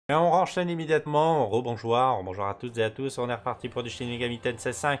Et on enchaîne immédiatement. Rebonjour, bonjour à toutes et à tous. On est reparti pour du Shin Megami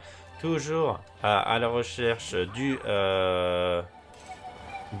Tensei V. Toujours à la recherche du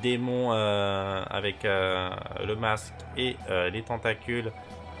démon avec le masque et les tentacules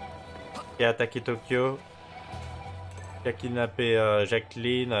qui a attaqué Tokyo, qui a kidnappé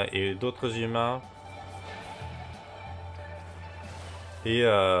Jacqueline et d'autres humains. Et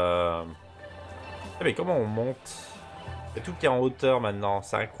mais comment on monte? C'est tout qui est en hauteur maintenant,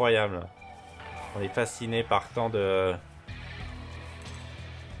 c'est incroyable. On est fasciné par tant de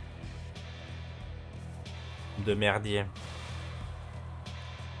merdier.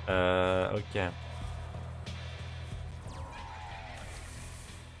 Ok.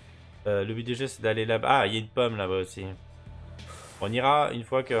 Le but du jeu c'est d'aller là-bas. Ah, il y a une pomme là-bas aussi. On ira une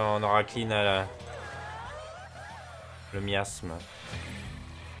fois qu'on aura clean le miasme.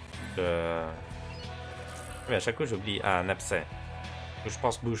 Mais à chaque fois j'oublie. Ah, un abcès. Je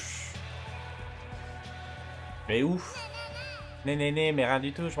pense bouche. Mais ouf. Nénéné, mais rien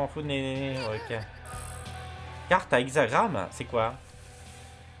du tout, je m'en fous de nénéné. Ok. Carte à hexagramme? C'est quoi?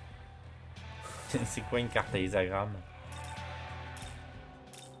 C'est quoi une carte à hexagramme?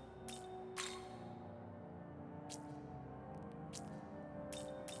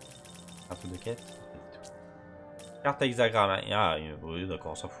 Un peu de quête? Carte à hexagramme. Hein. Ah, oui,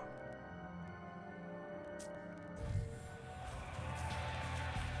 d'accord, on s'en fout.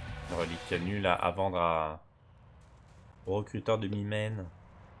 Une relique nulle à vendre au recruteur de Mimène.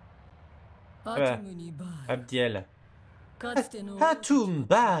 Abdiel.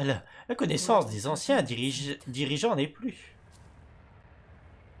 Bal. La connaissance des anciens dirigeants n'est plus.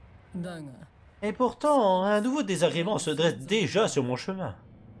 Et pourtant, un nouveau désagrément se dresse déjà sur mon chemin.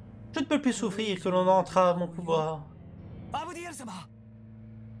 Je ne peux plus souffrir que l'on entrave mon pouvoir.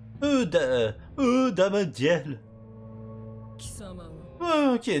 Dame Abdiel.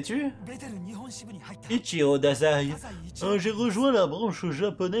 Qui es-tu? Ichiro Dazai. J'ai rejoint la branche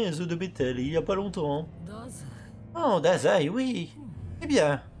japonaise de Bethel il y a pas longtemps. Oh, Dazai, oui. Eh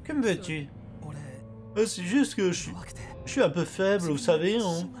bien, que me veux-tu? C'est juste que je suis un peu faible, vous savez.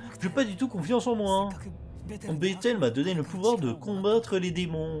 J'ai pas du tout confiance en moi. Bethel m'a donné le pouvoir de combattre les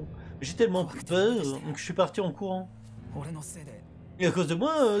démons. J'ai tellement peur que je suis parti en courant. Et à cause de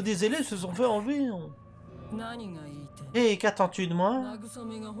moi, des élèves se sont fait enlever. Et qu'attends-tu de moi?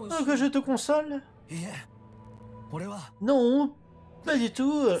 Que je te console? Non, pas du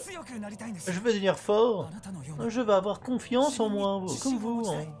tout. Je veux devenir fort. Je veux avoir confiance en moi, comme vous.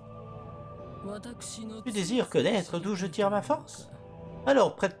 Tu désires connaître d'où je tire ma force?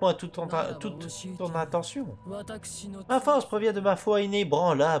 Alors prête-moi toute ton attention. Ma force provient de ma foi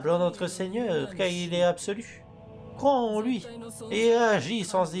inébranlable en notre Seigneur, car il est absolu. Crois en lui et agis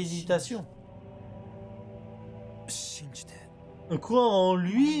sans hésitation. Crois en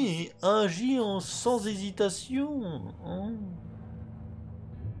lui et agis sans hésitation.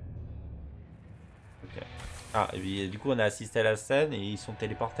 Okay. Ah, et puis, du coup on a assisté à la scène et ils sont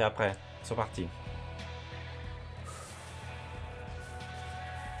téléportés après. Ils sont partis.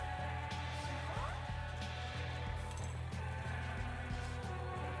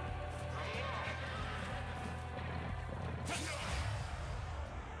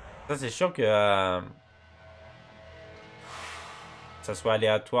 Ça c'est sûr que ça soit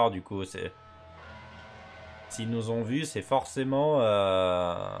aléatoire du coup. S'ils nous ont vus, c'est forcément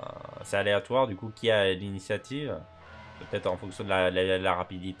c'est aléatoire du coup qui a l'initiative. Peut-être en fonction de la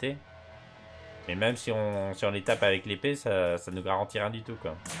rapidité. Mais même si on les tape avec l'épée, ça ne garantit rien du tout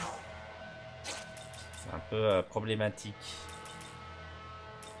quoi. C'est un peu problématique.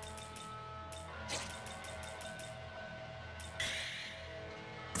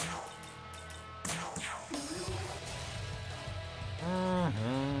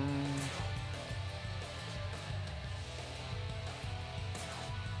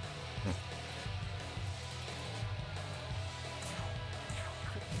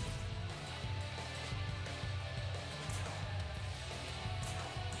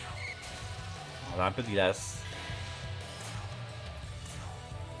 On a un peu de glace.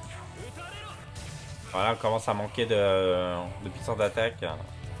 Voilà, on commence à manquer de puissance d'attaque.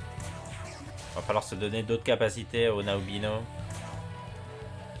 Va falloir se donner d'autres capacités au Naobino.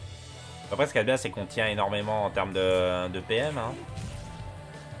 Après, ce qu'il y a de bien, c'est qu'on tient énormément en termes de PM. Hein.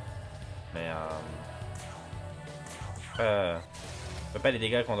 Mais on fait pas les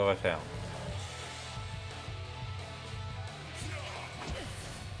dégâts qu'on devrait faire.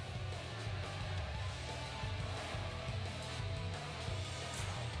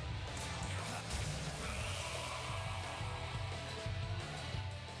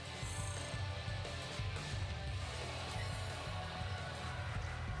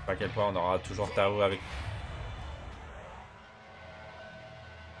 à quel point on aura toujours Tao avec.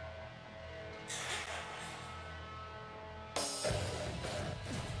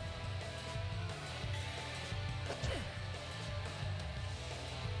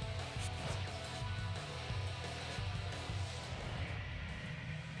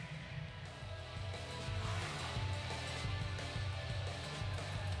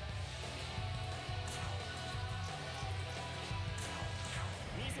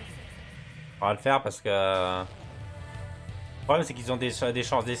 On va le faire parce que... Le problème c'est qu'ils ont des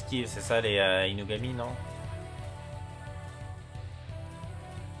chances d'esquive, c'est ça les Inugami, non?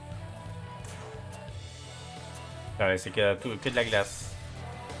 Ouais, c'est que de la glace.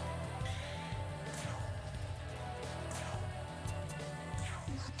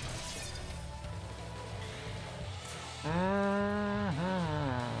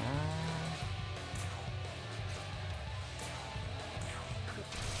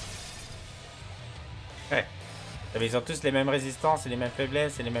 Ouais. Mais ils ont tous les mêmes résistances et les mêmes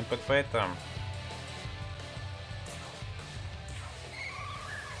faiblesses et les mêmes poètes.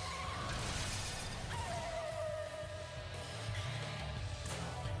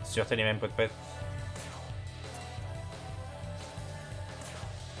 Sûr, t'as les mêmes poètes.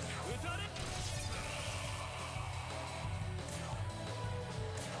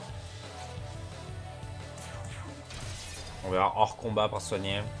 On verra hors combat pour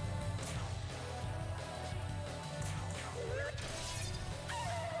soigner.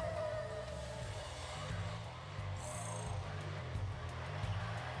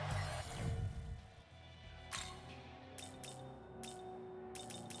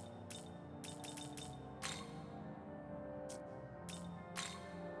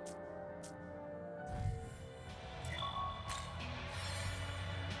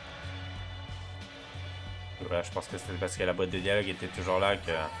 Ouais, je pense que c'était parce que la boîte de dialogue était toujours là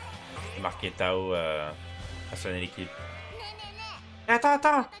que marqué Tao a sonné l'équipe.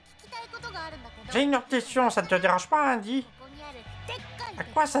 Attends. J'ai une autre question, ça ne te dérange pas, Andy? À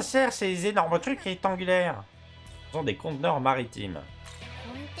quoi ça sert ces énormes trucs rectangulaires? Ce sont des conteneurs maritimes.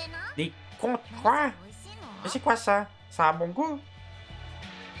 Des comptes quoi? Mais c'est quoi ça? Ça a bon goût?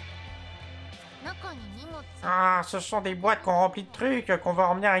 Ah, ce sont des boîtes qu'on remplit de trucs qu'on va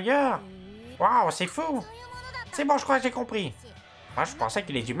emmener ailleurs. Waouh, c'est fou! C'est bon, je crois que j'ai compris. Moi, je pensais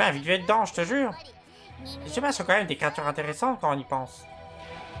que les humains vivaient dedans, je te jure. Les humains sont quand même des créatures intéressantes quand on y pense.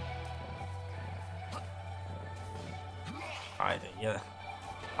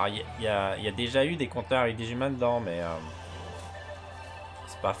 Ah, il y a déjà eu des conteneurs avec des humains dedans, mais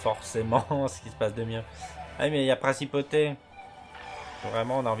c'est pas forcément ce qui se passe de mieux. Ah, mais il y a principauté.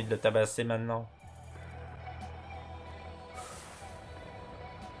 Vraiment, on a envie de le tabasser maintenant.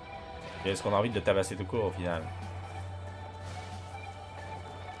 Est-ce qu'on a envie de le tabasser tout court au final?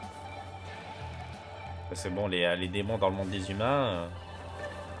 C'est bon, les démons dans le monde des humains,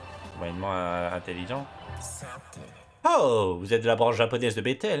 moyennement intelligents. Oh, vous êtes de la branche japonaise de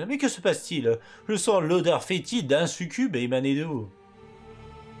Bethel, mais que se passe-t-il? Je sens l'odeur fétide d'un succube émané d'eau.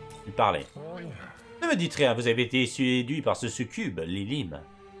 Il parlait. Ne me dites rien, vous avez été séduit par ce succube, Lilim.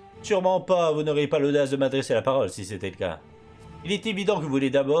 Sûrement pas, vous n'auriez pas l'audace de m'adresser la parole si c'était le cas. Il est évident que vous voulez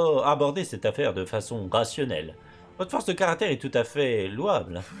d'abord aborder cette affaire de façon rationnelle. Votre force de caractère est tout à fait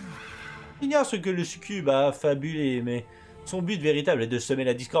louable. J'ignore ce que le succube a fabulé, mais son but véritable est de semer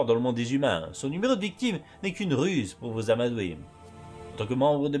la discorde dans le monde des humains. Son numéro de victime n'est qu'une ruse pour vous amadouer. En tant que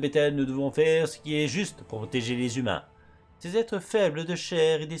membres de Bethel, nous devons faire ce qui est juste pour protéger les humains. Ces êtres faibles de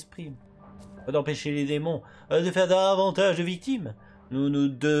chair et d'esprit. Pas d'empêcher les démons de faire davantage de victimes. Nous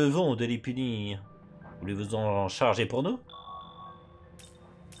devons de les punir. Voulez-vous en charger pour nous?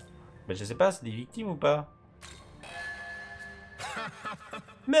 Ben, je sais pas, c'est des victimes ou pas?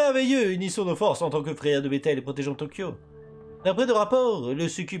 Merveilleux, unissons nos forces en tant que frères de Bethel et protégeons Tokyo. D'après nos rapports, le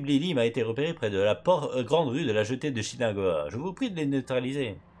succube Lilim a été repéré près de la grande rue de la jetée de Shinagawa. Je vous prie de les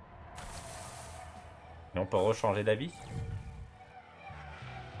neutraliser. Et on peut rechanger d'avis.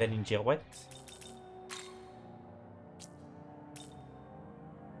 Telle une girouette.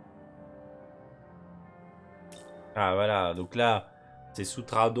 Ah voilà, donc là, c'est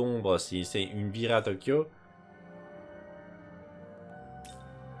Sutra d'ombre si c'est une virée à Tokyo.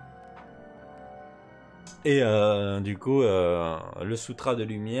 Et du coup, le Sutra de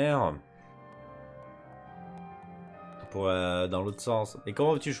lumière pour dans l'autre sens. Et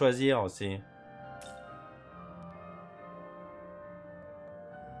comment veux-tu choisir aussi?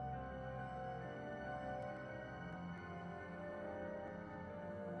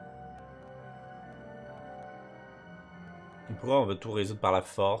 Pourquoi on veut tout résoudre par la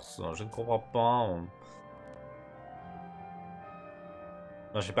force? Je ne comprends pas.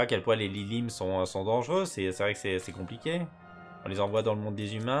 Je sais pas à quel point les limes sont dangereux, c'est vrai que c'est compliqué. On les envoie dans le monde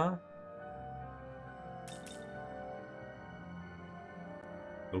des humains.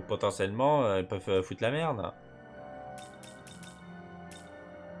 Donc potentiellement, ils peuvent foutre la merde.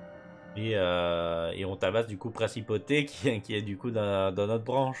 Et on tabasse du coup Principauté qui est du coup dans notre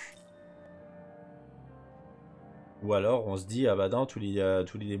branche. Ou alors on se dit, ah bah non, tous les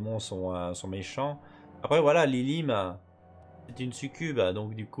démons sont méchants. Après voilà, Lilim, c'est une succube,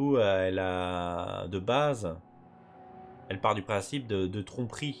 donc du coup, elle a de base, elle part du principe de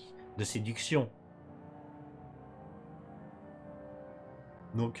tromperie, de séduction.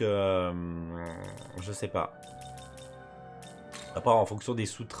 Donc, je sais pas. Après, en fonction des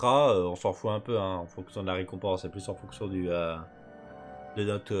sutras, on s'en fout un peu, hein, en fonction de la récompense, c'est plus en fonction de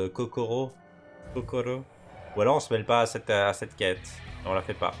notre Kokoro. Ou alors on se mêle pas à cette quête, on la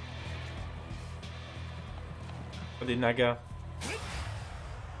fait pas. Des nagas.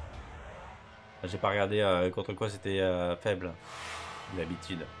 J'ai pas regardé contre quoi c'était faible,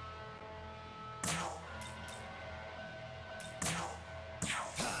 d'habitude.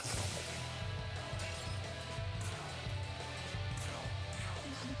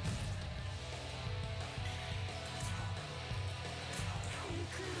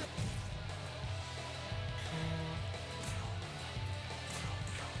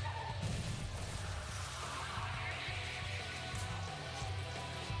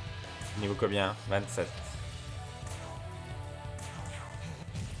 Niveau combien? 27.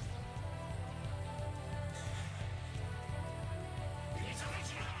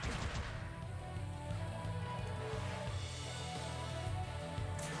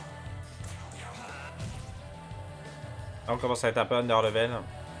 On commence à être un peu under level,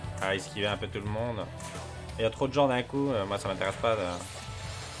 à esquiver un peu tout le monde. Il y a trop de gens d'un coup, moi ça m'intéresse pas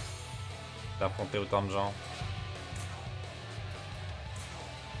d'affronter autant de gens.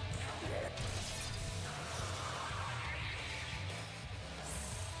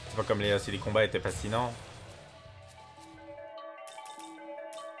 C'est pas comme si les combats étaient fascinants.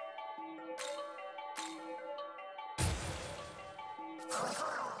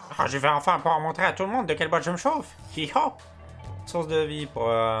 Ah, je vais enfin pouvoir montrer à tout le monde de quelle boîte je me chauffe. Hi-ho! Source de vie pour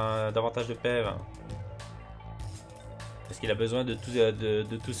davantage de PV. Est-ce qu'il a besoin de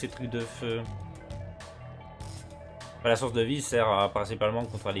tous ces trucs de feu? La source de vie sert principalement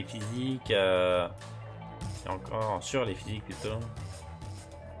contre les physiques. Et encore sur les physiques plutôt.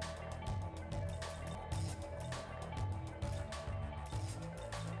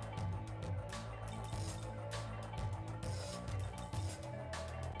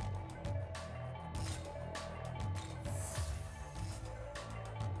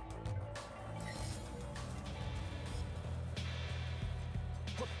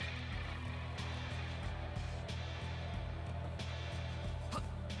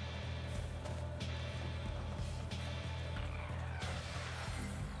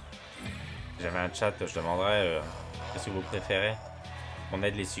 J'avais un chat, je demanderais qu'est-ce que vous préférez? On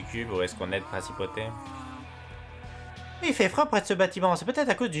aide les succubes ou est-ce qu'on aide Principauté? Il fait froid près de ce bâtiment, c'est peut-être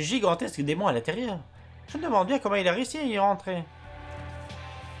à cause du gigantesque démon à l'intérieur. Je me demande bien comment il a réussi à y rentrer.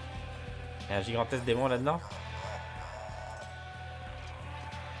 Il y a un gigantesque démon là-dedans?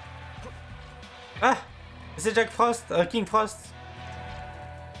 Ah! C'est Jack Frost, King Frost.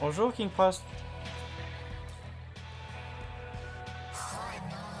 Bonjour King Frost.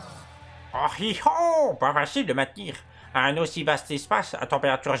 Oh hi-ho! Pas facile de maintenir un aussi vaste espace à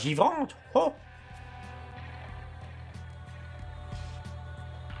température givrante. Oh!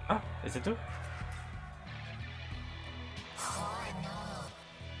 Ah, et c'est tout?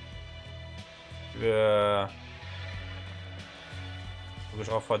 Tu veux... Faut que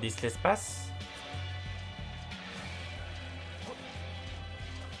je refroidisse l'espace?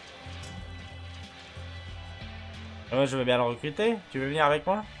 Ouais, je veux bien le recruter. Tu veux venir avec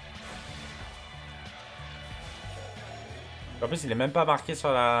moi? En plus, il est même pas marqué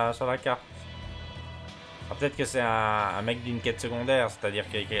sur la carte. Peut-être que c'est un mec d'une quête secondaire, c'est-à-dire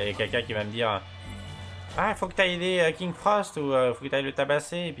qu'il y a quelqu'un qui va me dire ah, il faut que tu ailles aider King Frost ou il faut que tu ailles le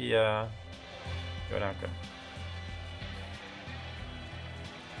tabasser, et puis voilà quoi.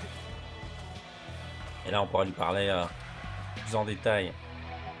 Et là, on pourra lui parler plus en détail.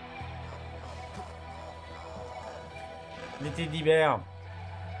 L'été d'hiver.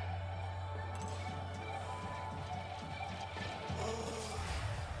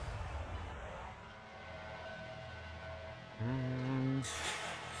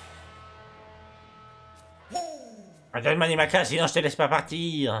 Donne-moi des macas, sinon je te laisse pas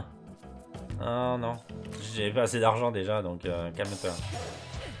partir. Oh non, j'ai pas assez d'argent déjà, donc calme-toi.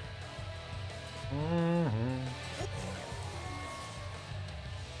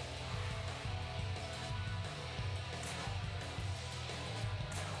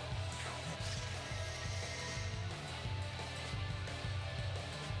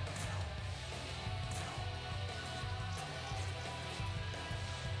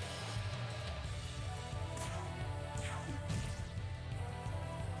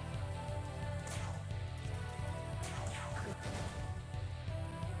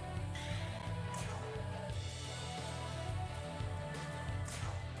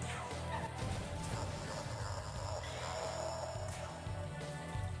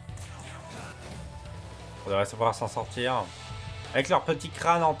 devrait savoir s'en sortir. Avec leur petit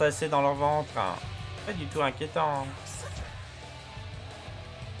crâne entassé dans leur ventre. Pas du tout inquiétant.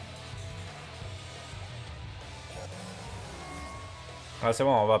 Ah, c'est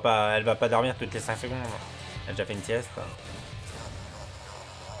bon, elle va pas dormir toutes les 5 secondes. Elle a déjà fait une sieste.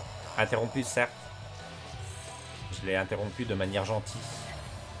 Interrompue, certes. Je l'ai interrompu de manière gentille.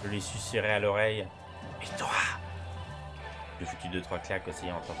 Je lui susurrai à l'oreille. Et toi? J'ai foutu 2-3 claques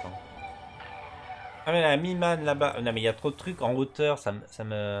aussi en t'entendant. Ah mais la Mimane là-bas. Non mais il y a trop de trucs en hauteur. Ça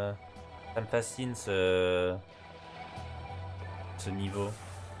me fascine ce niveau.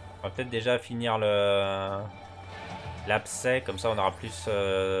 On va peut-être déjà finir l'abcès. Comme ça on aura plus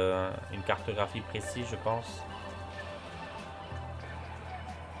une cartographie précise je pense.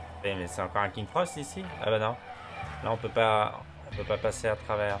 Mais c'est encore un King Frost ici? Ah bah non. Là on peut pas passer à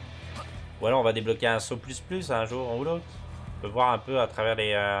travers. Ou alors on va débloquer un saut plus un jour ou l'autre. On peut voir un peu à travers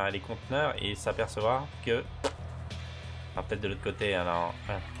les conteneurs et s'apercevoir que... Alors peut-être de l'autre côté alors.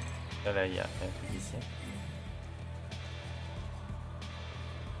 Là il y a un truc ici.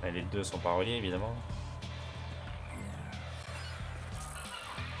 Et les deux sont pas reliés évidemment.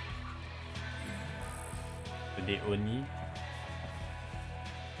 Des Oni.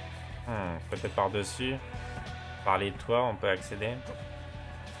 Peut-être par-dessus. Par les toits, on peut accéder.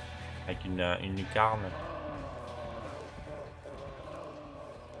 Avec une lucarne.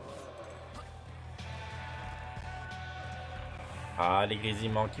 Ah, les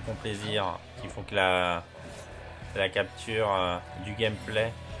grésillements qui font plaisir. Qui font que la capture du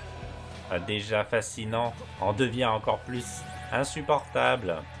gameplay, déjà fascinant, en devient encore plus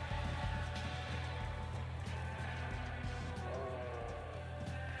insupportable.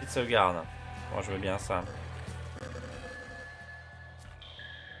 Petite sauvegarde. Moi, je veux bien ça.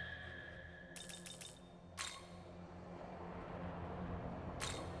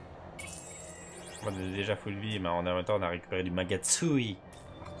 On est déjà full vie, mais en même temps, on a récupéré du Magatsui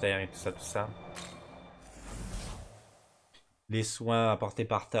par terre et tout ça. Les soins apportés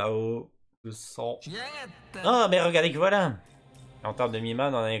par Tao. Le sang. Oh, mais regardez que voilà! En termes de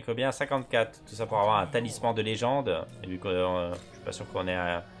Miman, on en est combien? 54. Tout ça pour avoir un talisman de légende. Et vu que je suis pas sûr qu'on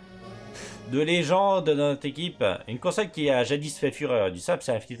ait de légende dans notre équipe. Une console qui a jadis fait fureur. Du sable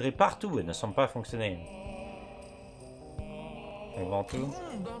s'est infiltré partout et ne semble pas fonctionner. On vend tout.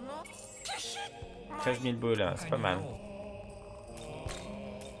 13 000 boules, c'est pas mal. De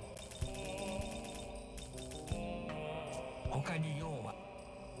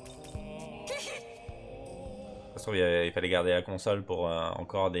toute façon, il fallait garder la console pour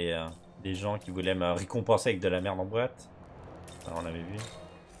encore des gens qui voulaient me récompenser avec de la merde en boîte. Alors, on avait vu.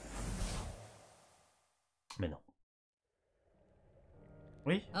 Mais non.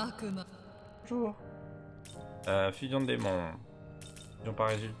 Oui. Bonjour. Fusion de démons. Fusion par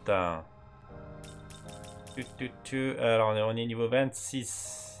résultat. Alors on est niveau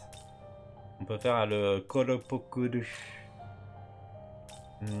 26. On peut faire le Kolopokuru.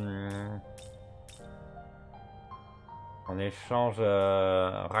 En échange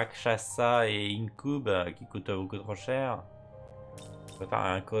Rakshasa et Incube qui coûtent beaucoup trop cher. On peut faire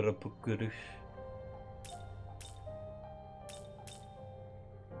un Kolopokuru.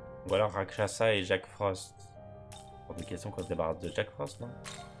 Ou alors Rakshasa et Jack Frost. Pour des questions qu'on se débarrasse de Jack Frost, non?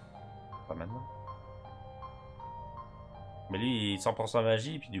 Pas maintenant. Mais lui, il est 100%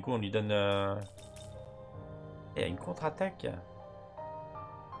 magie, puis du coup, on lui donne... Il y a une contre-attaque.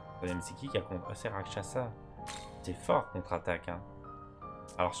 C'est qui a contre... C'est Rakshasa. C'est fort, contre-attaque. Hein.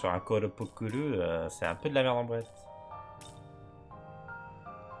 Alors, sur un Kolopokuru, c'est un peu de la merde en boîte.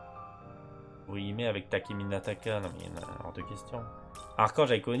 Oui, mais avec Takeminataka, non mais il y en a hors de question.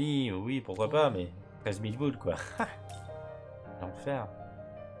 Archange avec Oni, oui, pourquoi pas, mais 13 000 boules, quoi. L'enfer.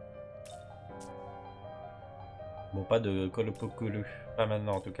 Bon, pas de Kolopokulu. Pas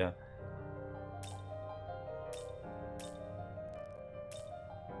maintenant, en tout cas.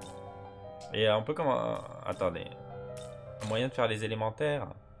 Et on peut comment... Attendez. Un moyen de faire les élémentaires?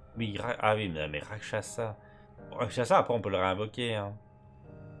 Oui, ah oui, mais Rakshasa. Rakshasa, après, on peut le réinvoquer. Hein.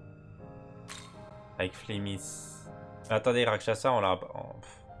 Avec Flémis. Mais attendez, Rakshasa, on l'a...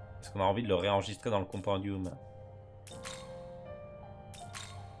 Est-ce qu'on a envie de le réenregistrer dans le compendium?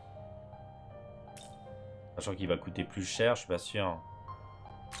 Sachant qu'il va coûter plus cher, je suis pas sûr.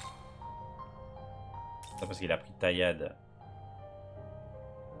 C'est parce qu'il a pris taillade.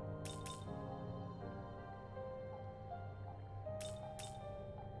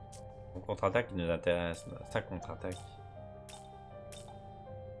 Son contre-attaque, il nous intéresse. Sa contre-attaque.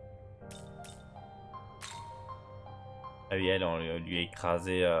 Ah oui, elle, on lui a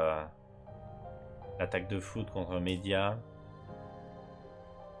écrasé l'attaque de foot contre Média.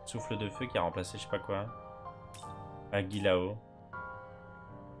 Souffle de feu qui a remplacé je sais pas quoi. Agui là-haut.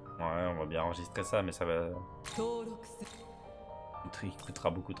 Ouais, on va bien enregistrer ça, mais ça va... Il coûtera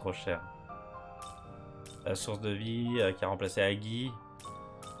beaucoup trop cher. La source de vie qui a remplacé Agui.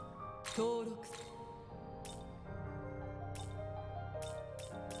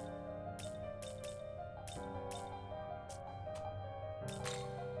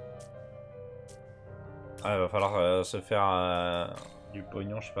 Ah, il va falloir se faire du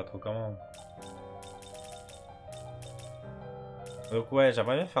pognon, je sais pas trop comment. Donc ouais,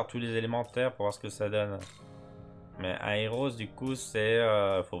 j'aimerais bien faire tous les élémentaires pour voir ce que ça donne. Mais Aeros, du coup, c'est...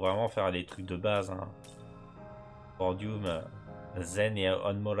 faut vraiment faire des trucs de base. Hein. Bordium, Zen et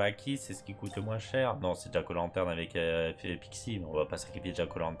Onmoraki, c'est ce qui coûte le moins cher. Non, c'est Jack O'Lantern avec Pixie, mais on va pas sacrifier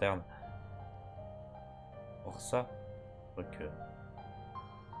Jack O'Lantern. Pour ça. Donc...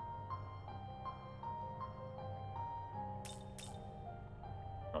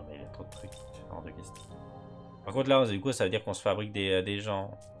 Non mais il y a trop de trucs, hors de question. Par contre là, du coup, ça veut dire qu'on se fabrique des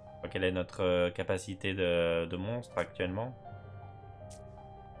gens. Quelle est notre capacité de monstre actuellement?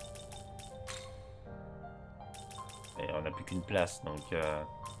 Et on n'a plus qu'une place, donc...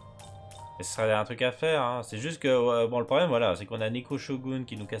 Et ce serait un truc à faire, hein. C'est juste que... bon, le problème, voilà, c'est qu'on a Neko Shogun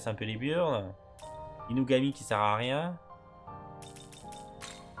qui nous casse un peu les burnes. Inugami qui sert à rien.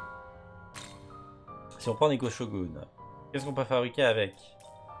 Si on prend Neko Shogun, qu'est-ce qu'on peut fabriquer avec?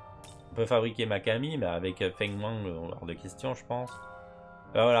 On peut fabriquer Makami, mais avec Feng Wang, hors de question, je pense.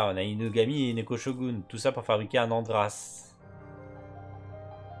 Ben voilà, on a Inugami et Neko Shogun. Tout ça pour fabriquer un Andras.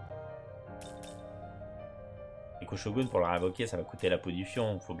 Neko Shogun, pour le réinvoquer, ça va coûter la peau du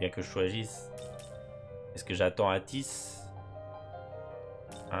fion. Faut bien que je choisisse. Est-ce que j'attends Atis?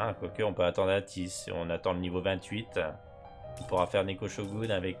 Ah, quoique, on peut attendre Atis. Si on attend le niveau 28, on pourra faire Neko Shogun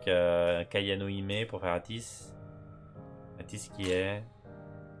avec Kayano Hime pour faire Atis. Atis qui est...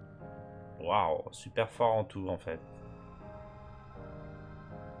 Waouh, super fort en tout en fait.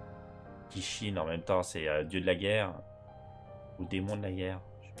 Kishin en même temps, c'est dieu de la guerre. Ou démon de la guerre.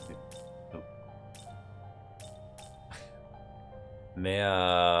 Je sais plus. Mais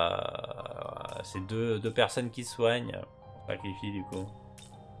c'est deux personnes qui soignent. On sacrifie du coup.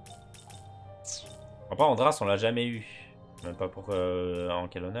 Après Andras on l'a jamais eu. Même pas pour en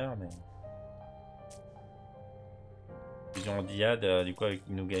quel honneur mais. Fusion Diade du coup avec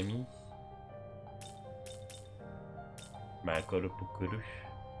Inugami. Bah, Kolopukuru.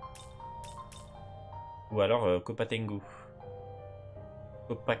 Ou alors Kopatengu.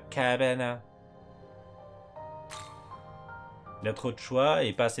 Copacabana. Il y a trop de choix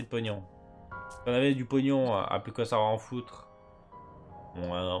et pas assez de pognon. Si on avait du pognon à plus que ça va en foutre,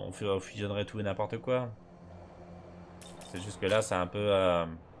 bon, on fusionnerait tout et n'importe quoi. C'est juste que là, c'est un peu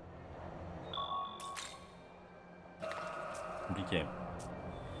compliqué.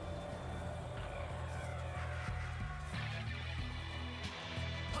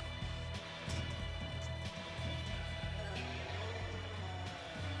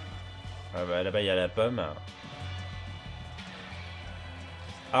 Ah bah, là-bas, il y a la pomme.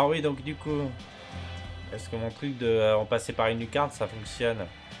 Ah oui, donc du coup, est-ce que mon truc de en passer par une lucarne, ça fonctionne?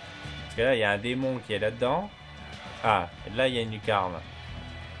 Parce que là, il y a un démon qui est là-dedans. Ah, et là, il y a une lucarne.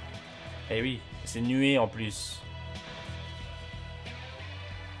 Eh oui, c'est nué en plus.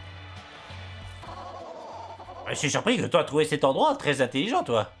 Je suis surpris que toi, trouvé cet endroit très intelligent,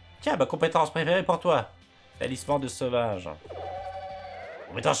 toi. Tiens, ma compétence préférée pour toi. Talisman de sauvage.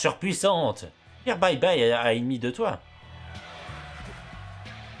 Compétence surpuissante. Dire bye bye à ennemi de toi.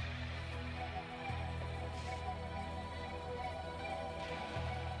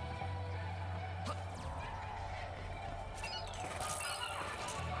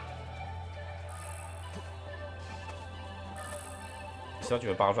 Ça, tu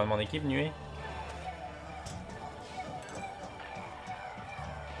veux pas rejoindre mon équipe, Nuée?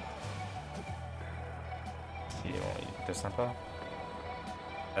 Il est plutôt sympa.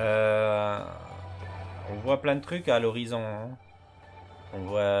 On voit plein de trucs à l'horizon. Hein. On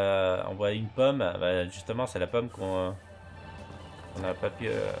voit une pomme. Bah, justement, c'est la pomme qu'on n'a pas pu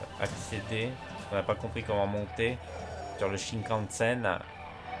accéder. On n'a pas compris comment monter sur le Shinkansen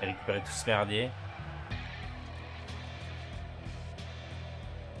et récupérer tout ce merdier.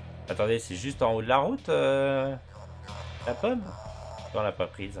 Attendez, c'est juste en haut de la route la pomme? On l'a pas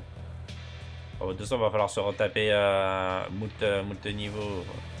prise. Bon, de toute façon, il va falloir se retaper moult niveaux.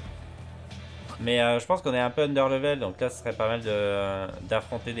 Mais je pense qu'on est un peu under level, donc là, ce serait pas mal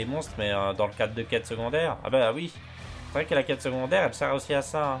d'affronter des monstres, mais dans le cadre de quêtes secondaires. Ah bah oui, c'est vrai que la quête secondaire, elle sert aussi à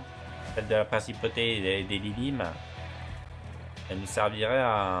ça. Hein. Celle de la principauté et des Lilim. Elle nous servirait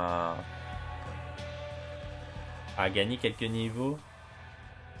à gagner quelques niveaux.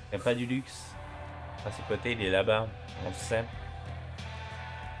 Il n'y a pas du luxe. Principauté, il est là-bas. On le sait.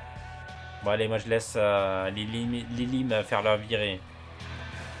 Bon, allez, moi je laisse Lily me faire leur virée.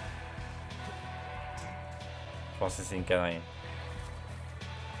 Je pense que c'est une connerie.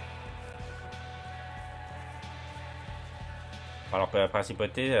 Alors que la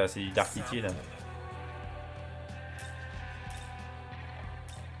principauté, c'est du darkitude.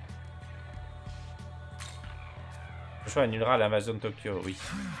 Le choix annulera l'Amazon Tokyo, oui.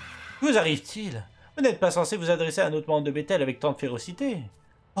 Que vous arrive-t-il? Vous n'êtes pas censé vous adresser à un autre membre de Bethel avec tant de férocité.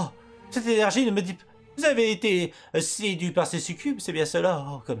 Oh, cette énergie ne me dit... Vous avez été séduit par ces succubes, c'est bien cela.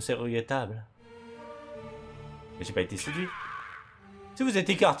 Oh, comme c'est regrettable. Mais j'ai pas été séduit. Si vous êtes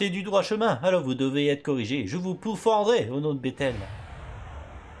écarté du droit chemin, alors vous devez être corrigé. Je vous pourfendrai au nom de Bethel.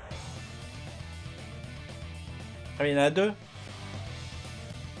 Ah, il y en a deux.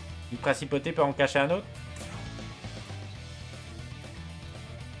 Une principauté peut en cacher un autre.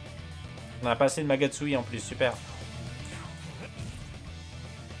 On a passé le Magatsui en plus, super.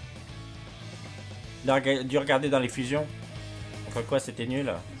 Il a dû regarder dans les fusions. Contre quoi c'était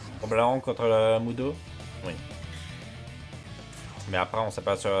nul. Probablement contre le Mudo. Oui. Mais après on sait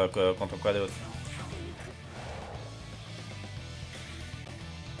pas contre quoi d'autre.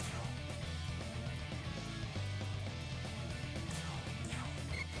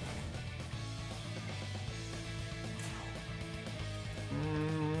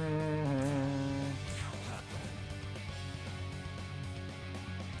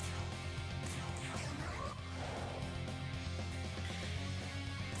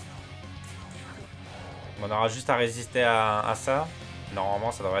 On aura juste à résister à ça.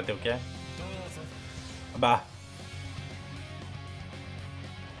 Normalement, ça devrait être ok. Bah.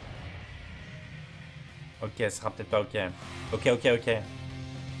 Ok, ça sera peut-être pas ok. Ok.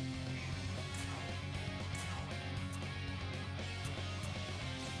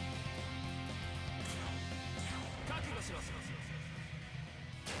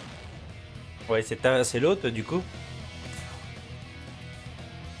 Ouais, c'est l'autre du coup.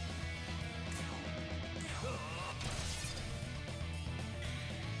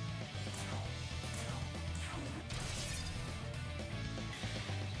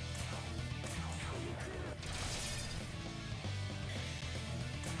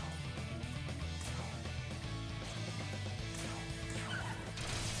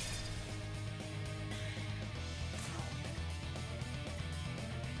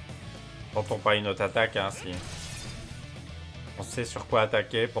 Tentons pas une autre attaque, hein, si. On sait sur quoi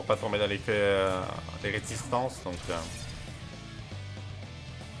attaquer pour pas tomber dans les résistances, donc...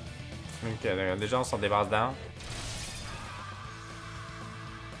 Ok, déjà on s'en débarrasse d'un.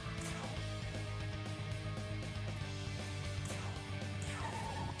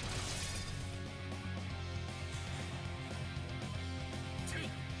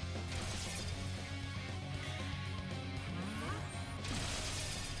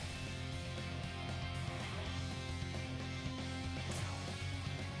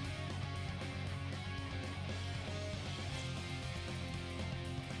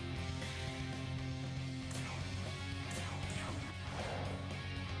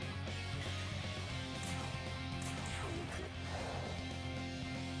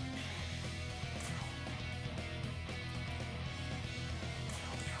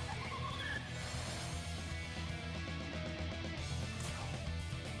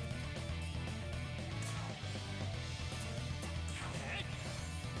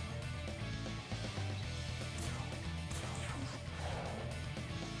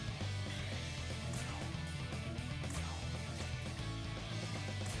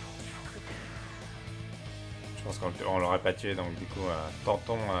 Je pense qu'on l'aurait pas tué, donc du coup,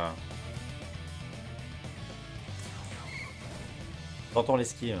 tentons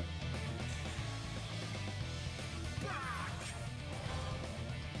l'esquive.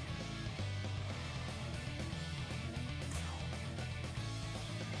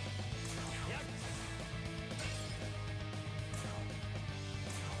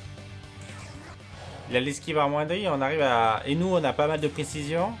 Il a l'esquive amoindrie, on arrive à... Et nous, on a pas mal de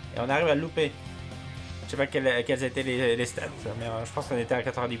précision, et on arrive à le louper. Je sais pas quelles étaient les stats, mais je pense qu'on était à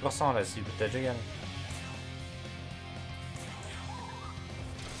 90% là, si peut-être j'ai gagné.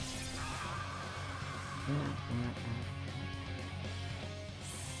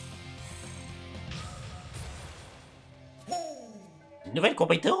 Nouvelle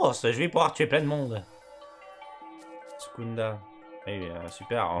compétence, je vais pouvoir tuer plein de monde. Sukunda. Oui,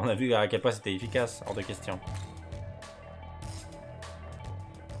 super, on a vu à quel point c'était efficace, hors de question.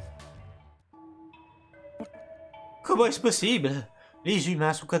 Comment est-ce possible? Les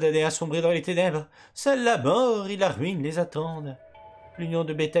humains sont condamnés à sombrer dans les ténèbres. Seule la mort et la ruine les attendent. L'union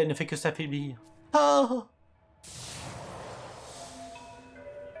de Bethel ne fait que s'affaiblir. Oh!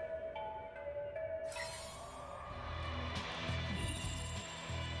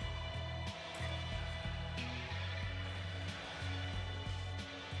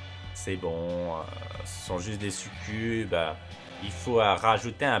 C'est bon, ce sont juste des succubes. Il faut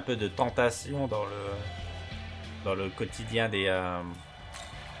rajouter un peu de tentation dans le quotidien des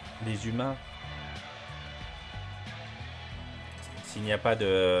humains. S'il n'y a pas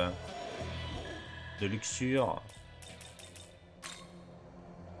de luxure,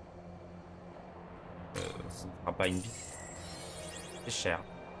 ce ne sera pas une vie. C'est cher.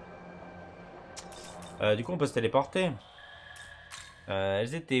 Du coup, on peut se téléporter.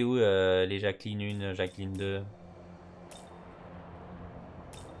 Elles étaient où les Jacqueline 1, Jacqueline 2?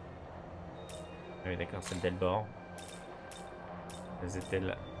 Oui, d'accord, celle d'Elbor. Elles étaient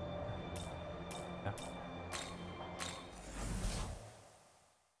là. Là.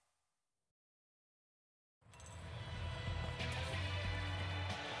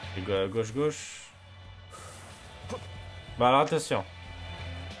 Et gauche. Bah alors attention.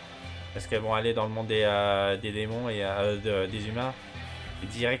 Est-ce qu'elles vont aller dans le monde des démons et des humains? Et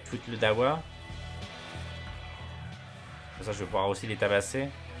direct foutre le dawa. Comme ça je vais pouvoir aussi les tabasser.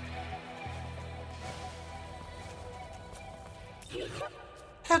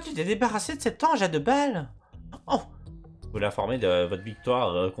 Ah, tu t'es débarrassé de cet ange à 2 balles. Oh! Vous l'informez de votre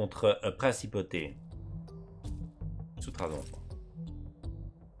victoire contre Principauté. Sous-trason.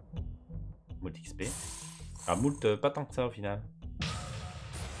 Moult XP. Ah, moult, pas tant que ça au final.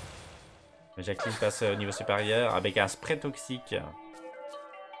 Jacqueline passe au niveau supérieur avec un spray toxique.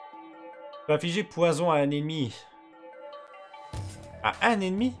 Va infliger poison à un ennemi. À un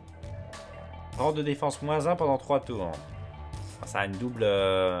ennemi? Rang de défense -1 pendant 3 tours. Ça a une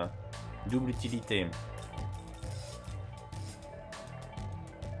double utilité.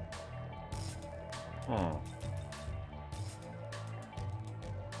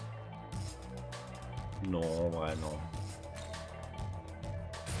 Non, ouais, non.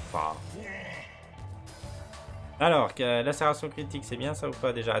 Enfin. Alors, lacération critique, c'est bien ça ou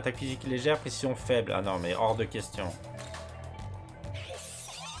pas déjà? Attaque physique légère, précision faible. Ah non, mais hors de question.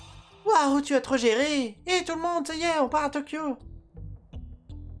 Waouh, tu as trop géré! Et tout le monde, ça y est, on part à Tokyo!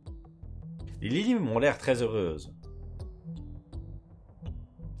 Les Lily m'ont l'air très heureuses.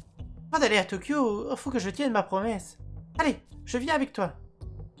 Avant d'aller à Tokyo, faut que je tienne ma promesse. Allez, je viens avec toi.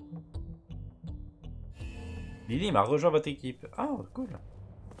 Lily m'a rejoint votre équipe. Oh, cool.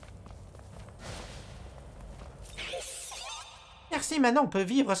 Merci, maintenant on peut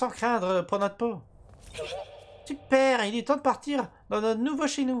vivre sans craindre pour notre peau. Super, il est temps de partir dans notre nouveau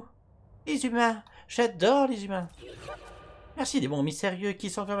chez nous. Les humains, j'adore les humains. Merci des bons mystérieux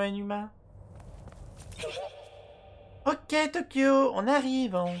qui sont comme un humain. Ok, Tokyo, on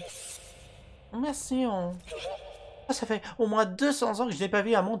arrive. Merci. Oh, ça fait au moins 200 ans que je n'ai pas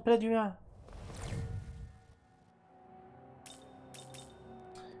vu un monde plein d'humains.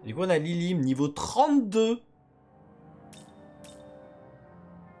 Du coup, on a Lilim, niveau 32.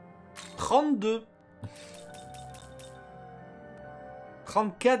 32.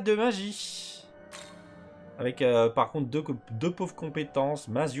 34 de magie. Avec, par contre, deux pauvres compétences,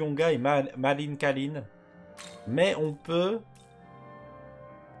 Mazyonga et Malin Kalin. Mais on peut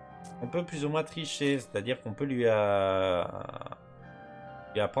plus ou moins tricher, c'est-à-dire qu'on peut lui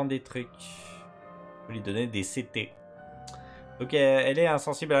apprendre des trucs. On peut lui donner des CT. Donc elle est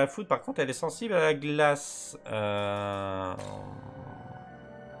insensible à la foudre, par contre elle est sensible à la glace.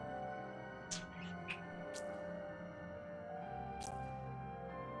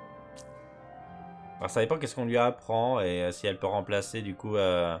 Alors, ça dépend qu'est-ce qu'on lui apprend et si elle peut remplacer du coup...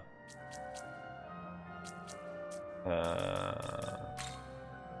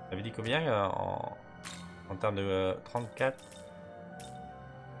 T'avais dit combien en termes de 34?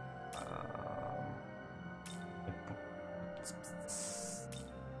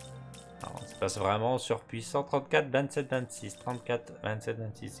 C'est pas vraiment surpuissant. 34, 27, 26. 34, 27,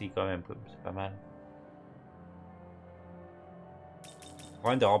 26, c'est quand même c'est pas mal. Le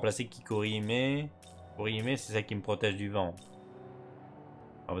problème de remplacer Kikorime. Kikorime, c'est ça qui me protège du vent.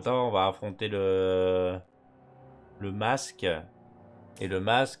 En même temps, on va affronter le masque. Et le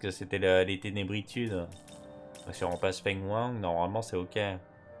masque, c'était les ténébritudes. Donc, si on remplace Feng Wang, normalement c'est ok.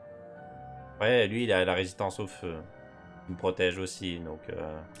 Ouais, lui, il a la résistance au feu. Il me protège aussi, donc...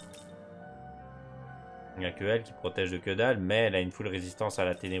 Il n'y a que elle qui protège de que dalle, mais elle a une full résistance à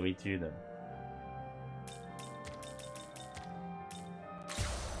la ténébritude.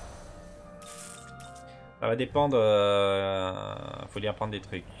 Ça va dépendre... faut lui apprendre des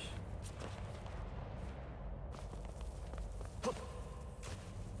trucs.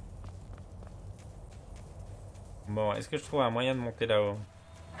 Bon, est-ce que je trouve un moyen de monter là-haut?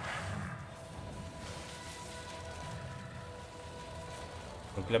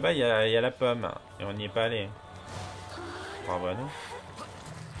 Donc là-bas, il y a la pomme. Et on n'y est pas allé. Bravo à nous.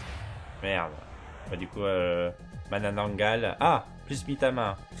 Merde. Bah, du coup, Mananangal. Ah, plus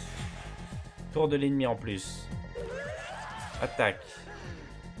Mitama. Tour de l'ennemi en plus. Attaque.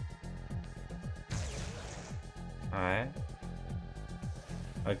 Ouais.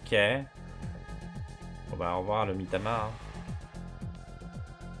 Ok. Bon bah au revoir le Mitama. Hein.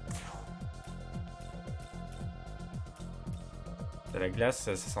 De la glace,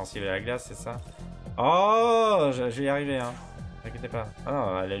 c'est sensible à la glace, c'est ça? Oh, je vais y arriver, hein. T'inquiète pas. Ah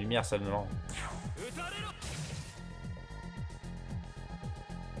non, la lumière seulement.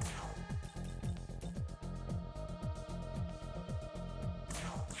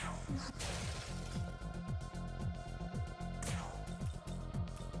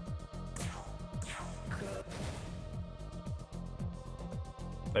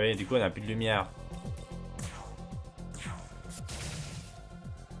 Ah oui, du coup, on n'a plus de lumière.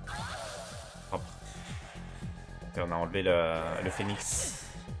 Hop. Et on a enlevé le phénix.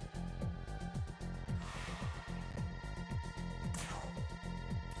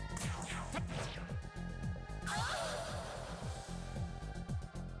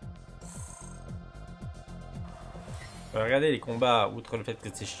 Regardez les combats, outre le fait que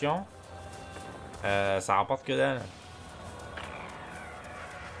c'est chiant, ça rapporte que dalle.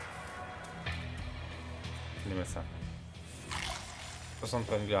 Regardez-moi ça. 60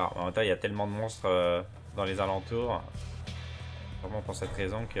 points de gloire. En même temps, il y a tellement de monstres dans les alentours. Vraiment pour cette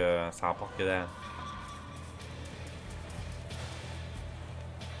raison que ça rapporte que dalle.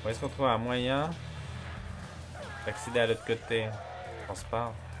 Bon, est-ce qu'on trouve un moyen d'accéder à l'autre côté? Je pense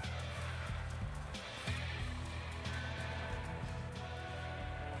pas.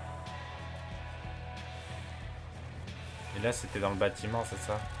 Et là, c'était dans le bâtiment, c'est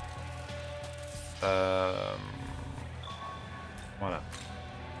ça? Voilà.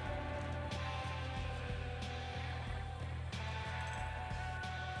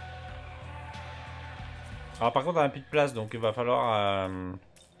 Alors par contre on n'a plus de place donc il va falloir...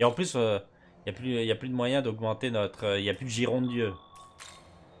 Et en plus il n'y a plus de moyen d'augmenter notre... Il n'y a plus de giron de Dieu.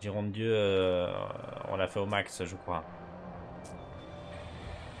 Giron de Dieu on l'a fait au max je crois.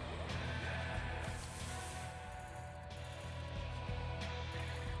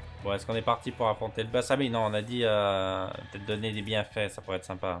 Bon est-ce qu'on est parti pour affronter le boss? Ah mais non on a dit peut-être donner des bienfaits, ça pourrait être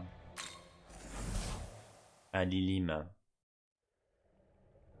sympa. Ah Lilim.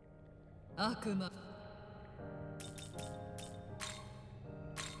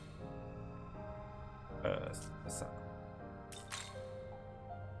 C'est ça.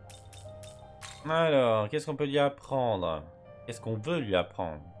 Alors, qu'est-ce qu'on peut lui apprendre? Qu'est-ce qu'on veut lui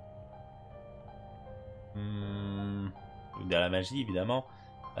apprendre? De la magie, évidemment.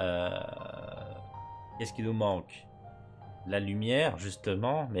 Qu'est-ce qui nous manque? La lumière,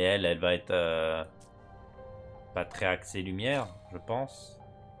 justement. Mais elle va être pas très axée lumière, je pense.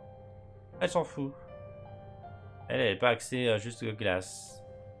 Elle s'en fout. Elle est pas axée juste glace.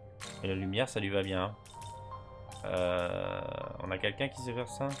 Et la lumière, ça lui va bien. On a quelqu'un qui sait faire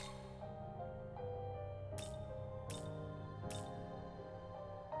ça?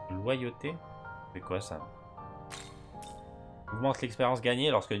 Loyauté? C'est quoi ça? Augmente l'expérience gagnée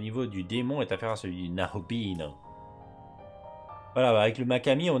lorsque le niveau du démon est inférieur à celui du Nahobin. Voilà, bah avec le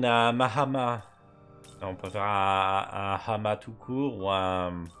Makami, on a un Mahama. On peut faire un Hama tout court ou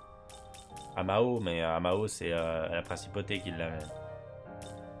un Mao, mais Mao c'est la principauté qui l'avait.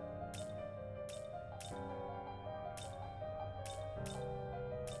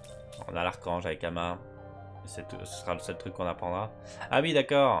 On a l'archange avec Ama. Ce sera le seul truc qu'on apprendra. Ah oui,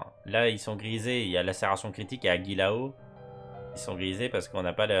 d'accord. Là, ils sont grisés. Il y a lacération critique et Aguilao. Ils sont grisés parce qu'on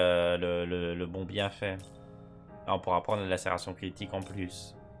n'a pas le bon bienfait. Là, on pourra prendre la lacération critique en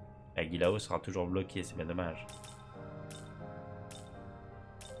plus. Aguilao sera toujours bloqué, c'est bien dommage.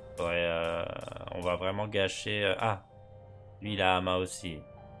 Ouais, on va vraiment gâcher... Ah, lui, il a Ama aussi.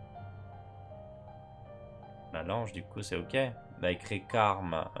 Bah, l'ange, du coup, c'est ok. On a écrit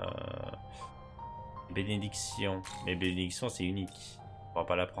Karma. Bénédiction. Mais bénédiction, c'est unique. On va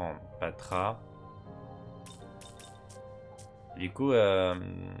pas la prendre. Patra. Du coup,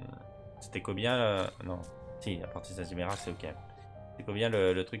 c'était combien non. Si, à partir de Zimera, c'est ok. C'est combien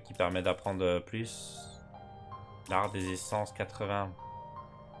le truc qui permet d'apprendre plus? L'art des essences 80.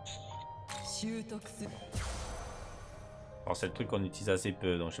 Alors c'est le truc qu'on utilise assez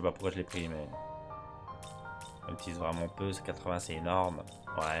peu, donc je sais pas pourquoi je l'ai pris, mais... On utilise vraiment peu, c'est 80, c'est énorme.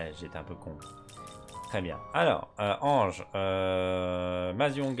 Ouais, j'étais un peu con. Très bien. Alors, Ange,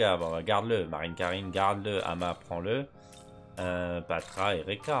 Mazionga, bon, bah, garde-le. Marine Karine, garde-le. Ama, prends-le. Patra et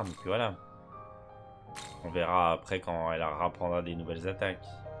Rekarn, puis voilà. On verra après quand elle reprendra des nouvelles attaques.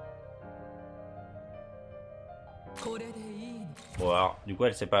 Bon alors, du coup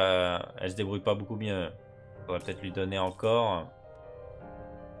elle sait pas, elle se débrouille pas beaucoup mieux. Faudrait peut-être lui donner encore.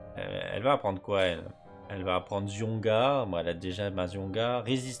 Elle va apprendre quoi elle? Elle va apprendre Zionga, bon, elle a déjà ma Zionga,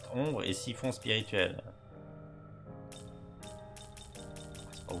 résiste ombre et siphon spirituel.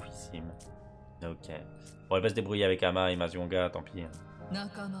 C'est pas oufissime. Ok. Bon elle va se débrouiller avec Ama et ma Zionga, tant pis.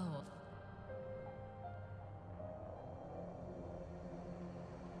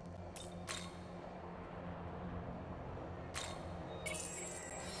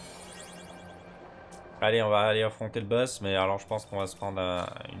 Allez, on va aller affronter le boss, mais alors je pense qu'on va se prendre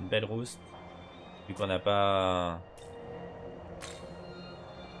une belle rouste. Vu qu'on n'a pas...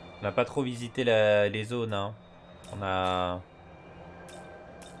 On n'a pas trop visité les zones, hein. On a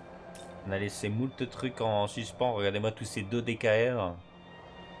laissé moult trucs en suspens. Regardez-moi tous ces deux DKR.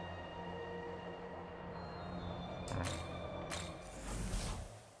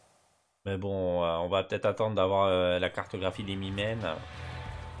 Mais bon, on va peut-être attendre d'avoir la cartographie des mimènes.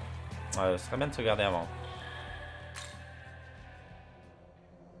 Ce serait bien de se garder avant.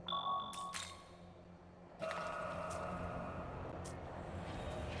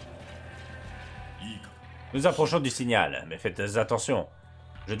 Nous approchons du signal, mais faites attention.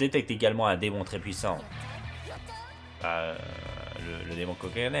 Je détecte également un démon très puissant. Le démon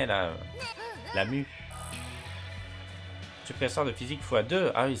cocaïné, là. La mue. Suppresseur de physique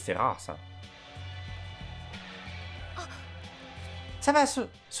x2. Ah oui, c'est rare, ça. Ça va,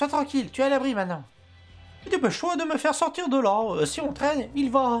 sois tranquille, tu es à l'abri maintenant. Dépêche-toi de me faire sortir de là. Si on traîne,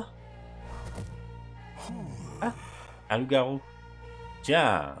 il va... Hein? Un loup-garou.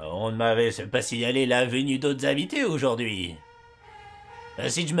 Tiens, on ne m'avait pas signalé la venue d'autres invités aujourd'hui.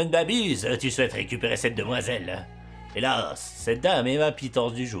 Si je me m'abuse, tu souhaites récupérer cette demoiselle. Hélas, cette dame est ma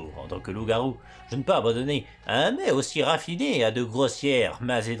pitance du jour. En tant que loup-garou, je ne peux abandonner un mets aussi raffiné à de grossières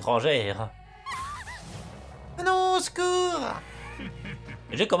mains étrangères. Non, au secours!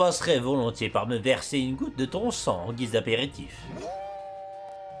 Je commencerai volontiers par me verser une goutte de ton sang en guise d'apéritif.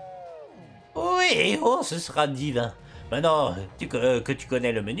 Oui, oh, ce sera divin. Maintenant que tu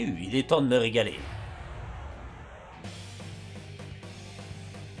connais le menu, il est temps de me régaler.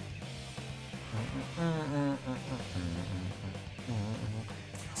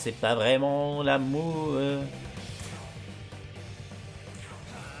 C'est pas vraiment l'amour.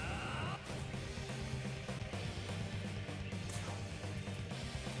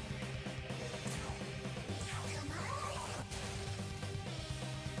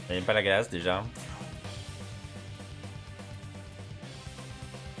 J'aime pas la glace déjà.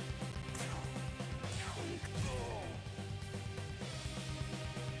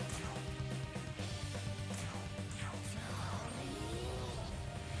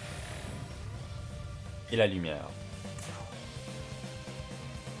 Et la lumière.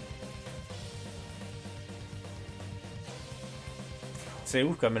 C'est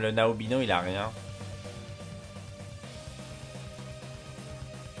ouf comme le Naobino il a rien.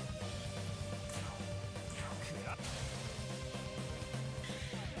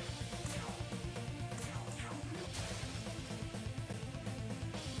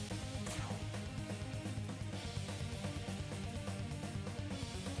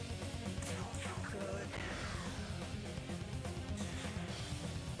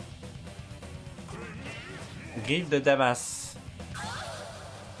 Griffe de Damas.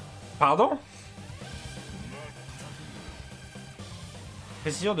 Pardon?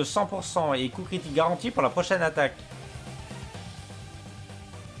 Précision de 100% et coup critique garanti pour la prochaine attaque.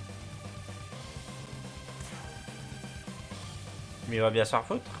 Mais il va bien se faire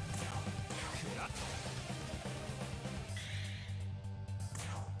foutre.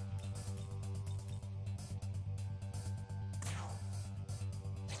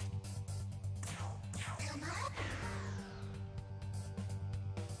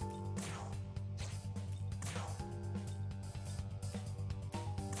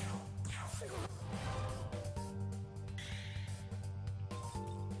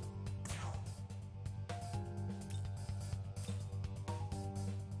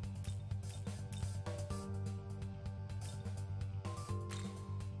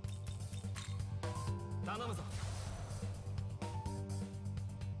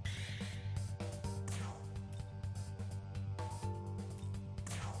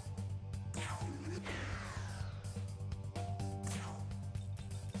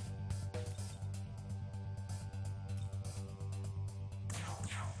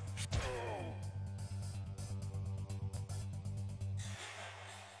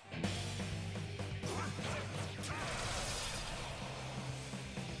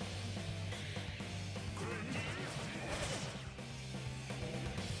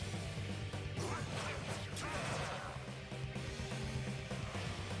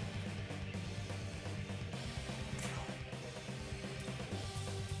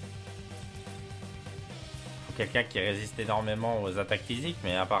 quelqu'un qui résiste énormément aux attaques physiques,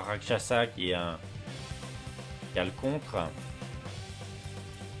 mais à part Rakshasa qui a le contre.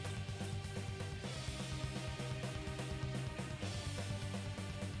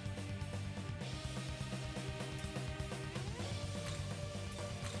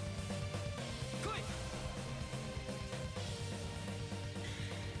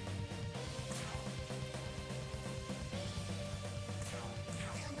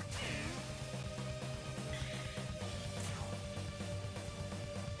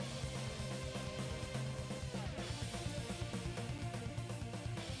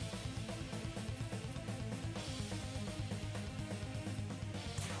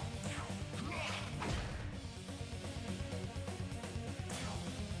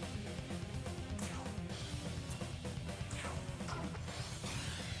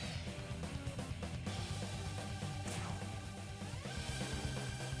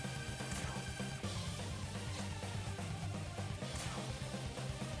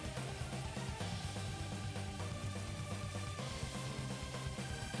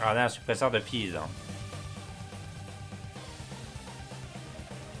 Ah, on a un suppresseur de Pise. Hein.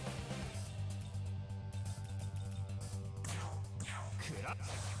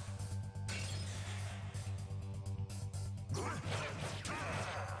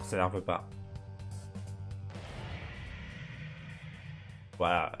 Ça n'en peut pas.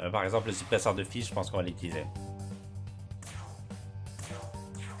 Voilà, par exemple le suppresseur de Pise, je pense qu'on va l'utiliser.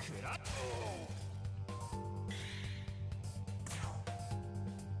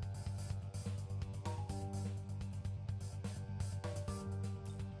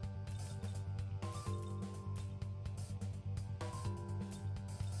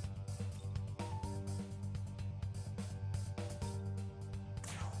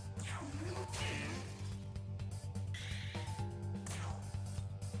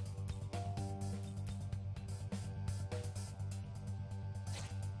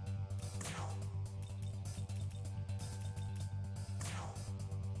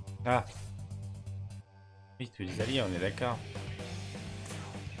 Ah. Oui, tous les alliés, on est d'accord.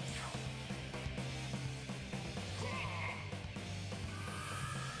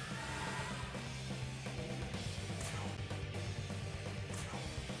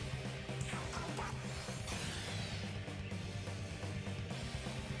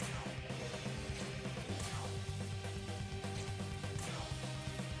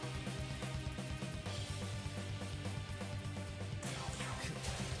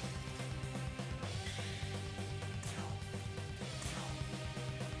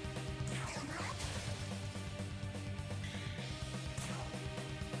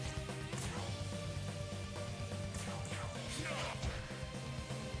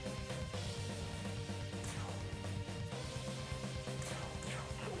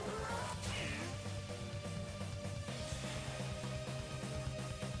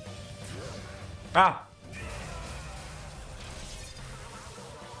 Ah!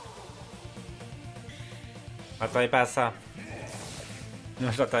 Je m'attendais pas à ça.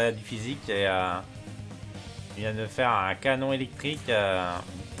 Non, je m'attendais à du physique et il vient de faire un canon électrique.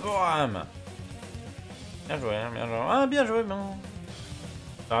 Bam! Bien joué, hein, bien joué. Ah, bien joué, bon.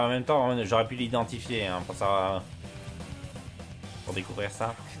 En même temps, j'aurais pu l'identifier hein, pour ça, pour découvrir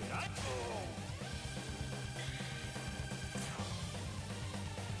ça.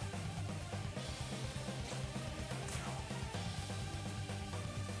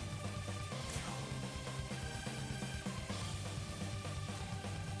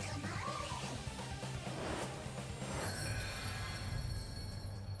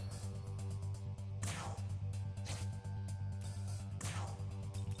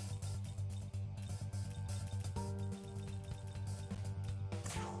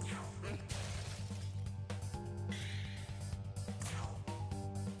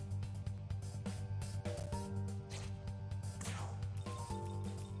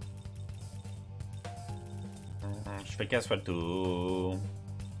 Je fais qu'un soit le tout.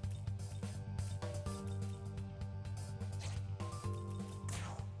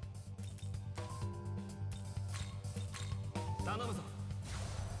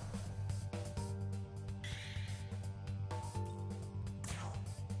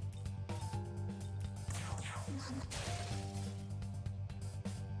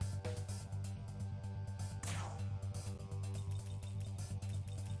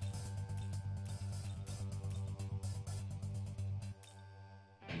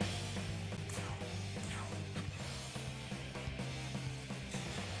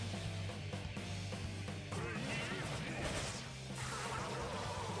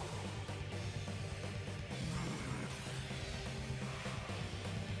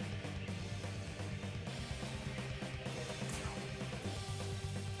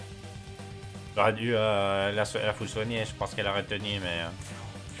 J'aurais dû la faut soigner, je pense qu'elle a retenu, mais...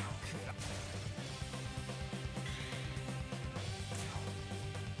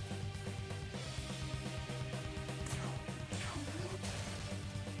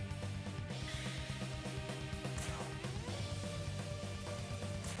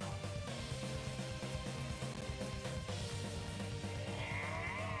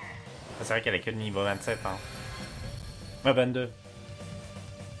 C'est vrai qu'elle est que de niveau 27, hein. Ouais, 22.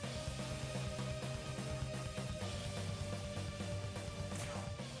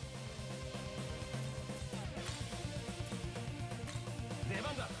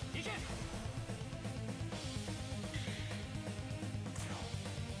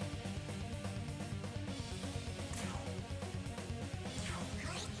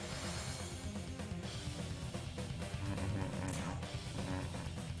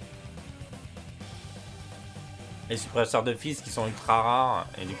 Les suppresseurs de fils qui sont ultra rares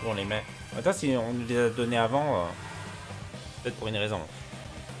et du coup on les met. Attends, si on nous les a donnés avant, peut-être pour une raison.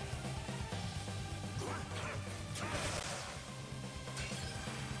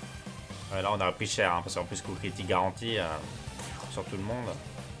 Ouais, là on aurait pris cher, hein, parce qu'en plus coup critique garanti sur tout le monde.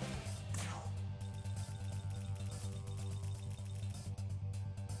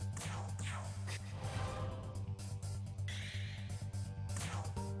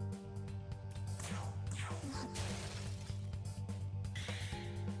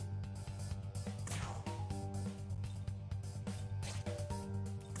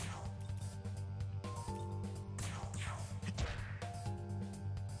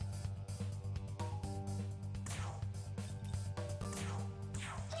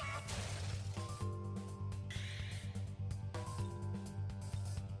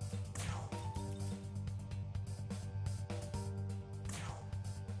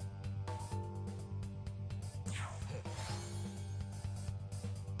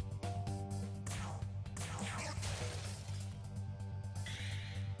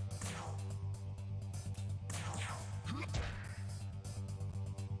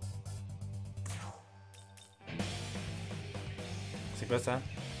 C'est quoi ça?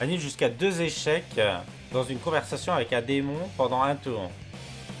 Annule jusqu'à 2 échecs dans une conversation avec un démon pendant un tour.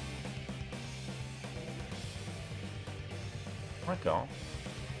 D'accord.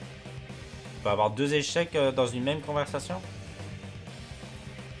 On peut avoir 2 échecs dans une même conversation?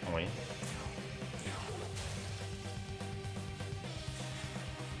 Oui.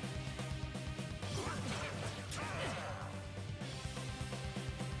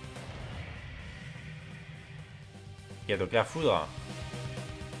 Ok, donc la foudre.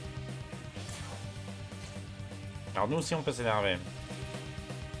 Alors nous aussi on peut s'énerver.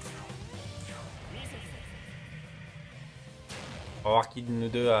 On va voir qui de nous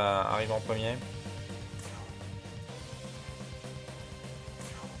deux arrive en premier.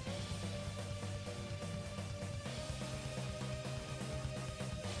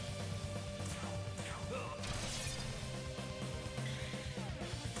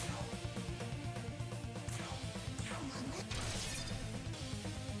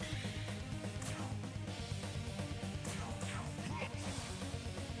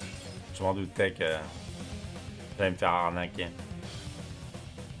 Je m'en doutais que j'allais me faire arnaquer.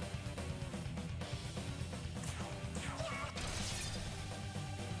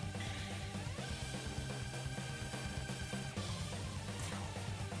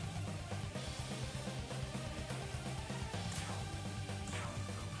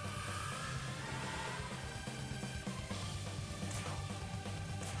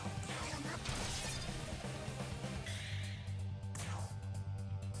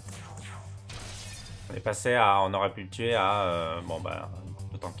 On est passé à... On aurait pu le tuer à... bon bah... On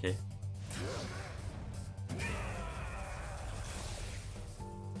peut tanker.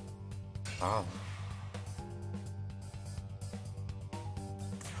 Ah.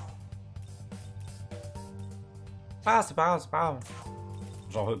 Ah, c'est pas grave, c'est pas grave.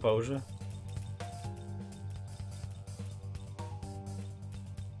 J'en veux pas au jeu.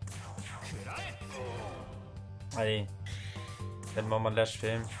 Allez. C'est le moment de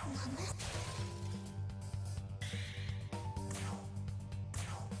l'achever.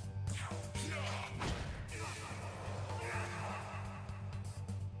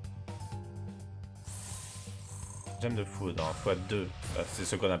 J'aime de foudre, hein, x2. C'est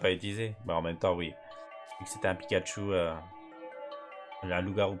ce qu'on n'a pas utilisé. Bah, en même temps, oui. Vu que c'était un Pikachu. Un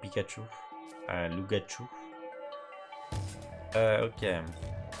loup-garou Pikachu. Un loup-gachu. Ok.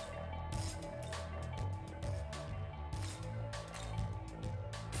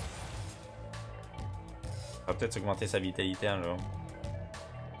 On va peut-être augmenter sa vitalité un jour.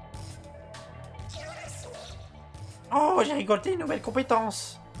 Oh, j'ai récolté une nouvelle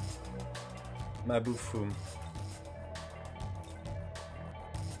compétence. Ma bouffou.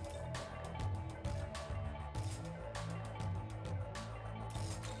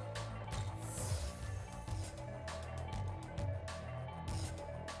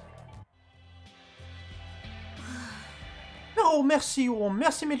 Oh, merci, oh,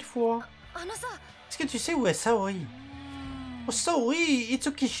 merci mille fois. Est-ce que tu sais où est Saori? Oh, Saori,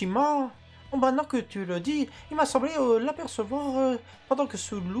 Itsukishima. Bon, maintenant que tu le dis, il m'a semblé l'apercevoir pendant que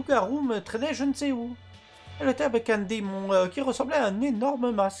ce loup-garou me traînait je ne sais où. Elle était avec un démon qui ressemblait à un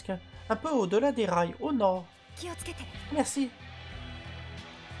énorme masque, un peu au-delà des rails, au nord. Merci.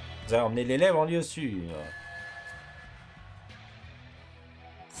 Vous avez emmené l'élève en lieu sûr.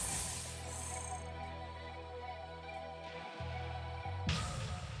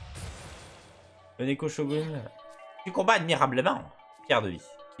 Le Neko Shogun. Tu combats admirablement. Pierre de vie.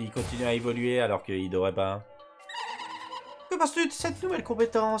 Il continue à évoluer alors qu'il devrait pas. Que penses-tu de cette nouvelle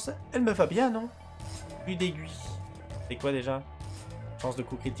compétence? Elle me va bien, non? Plus d'aiguille. C'est quoi déjà? Chance de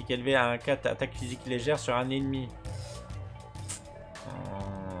coup critique élevée à 1/4, attaque physique légère sur un ennemi.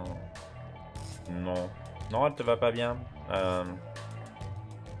 Non. Non, elle te va pas bien.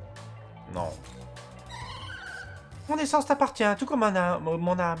 Non. Mon essence t'appartient, tout comme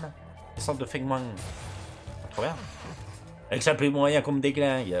mon âme. Essence de Fengmang. Trop bien. Avec ça plus moyen comme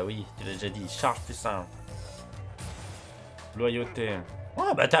déglingue. Oui, tu l'as déjà dit. Charge plus simple. Loyauté. Oh,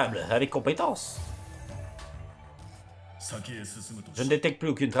 imbattable, avec compétence. Je ne détecte plus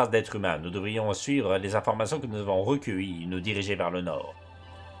aucune trace d'être humain. Nous devrions suivre les informations que nous avons recueillies et nous diriger vers le nord.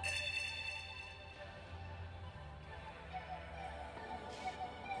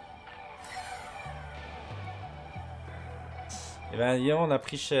 Eh ben, disons, on a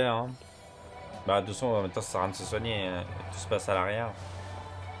pris cher. Hein. Bah, de toute façon, en même temps, ça sert à rien de se soigner. Hein. Tout se passe à l'arrière.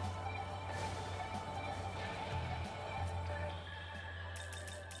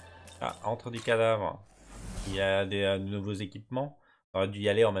 Ah, entre du cadavre. Il y a des nouveaux équipements. On aurait dû y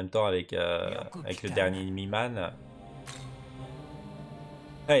aller en même temps avec, avec le dernier ennemi man.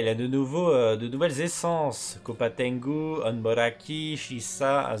 Ah, il a de nouvelles essences. Kopatengu, Onboraki,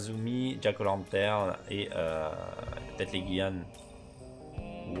 Shisa, Azumi, Jack-o'-lantern et peut-être les Guianes.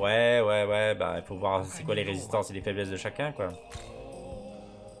 Ouais, bah il faut voir c'est quoi les résistances et les faiblesses de chacun, quoi.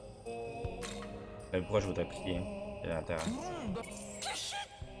 Mais pourquoi je voudrais plier? Quel intérêt?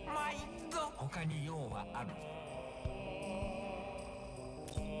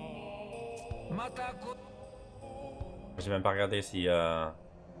 J'ai même pas regardé si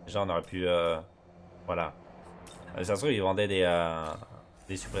déjà on aurait pu voilà. Ça se trouve ils vendaient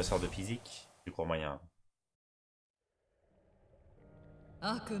des suppresseurs de physique du cours moyen.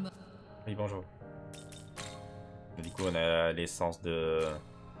 Oui, bonjour. Du coup on a l'essence de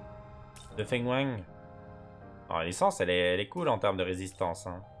Feng Wang. Alors l'essence elle est cool en termes de résistance,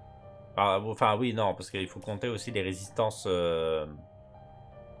 hein. Enfin oui, non, parce qu'il faut compter aussi les résistances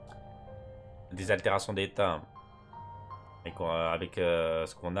des altérations d'état. Et avec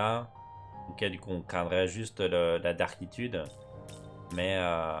ce qu'on a, ok, du coup on craindrait juste la darkitude, mais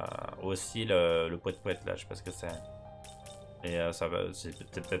aussi le poète là, je sais pas ce que c'est. Et ça va, c'est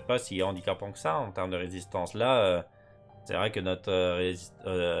peut-être pas si handicapant que ça en termes de résistance. Là, c'est vrai que notre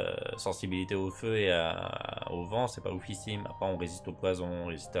sensibilité au feu et au vent, c'est pas oufissime. Après, on résiste au poison, on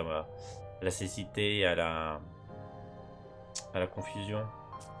résiste à la cécité, à la confusion.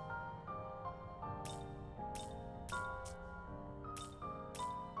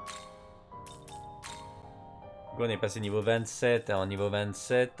 On est passé niveau 27. En niveau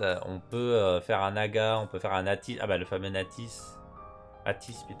 27, on peut faire un naga, on peut faire un atis. Ah bah le fameux natis.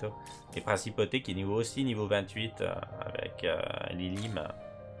 Atis plutôt. Et principauté qui est aussi niveau 28 avec Lilim.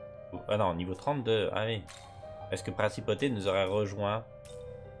 Ah non, niveau 32. Ah oui. Est-ce que principauté nous aurait rejoint?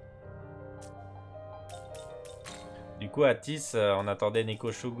 Du coup, Atis, on attendait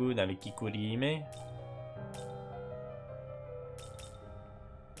Neko Shogun avec Kikuri Hime.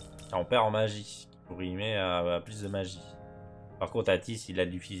 Ah, on perd en magie. Hime a plus de magie. Par contre, Atis, il a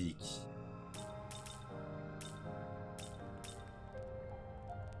du physique.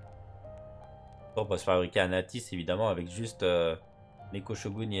 Bon, on peut se fabriquer un Atis, évidemment, avec juste Neko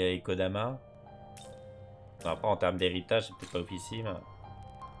Shogun et Kodama. Après, en termes d'héritage, c'est peut-être pas oufissime.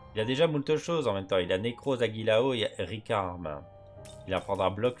 Il a déjà moult choses en même temps. Il a Necros, Aguilao et Ricarme. Il apprendra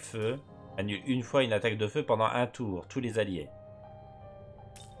bloc-feu. Annule une fois une attaque de feu pendant un tour. Tous les alliés.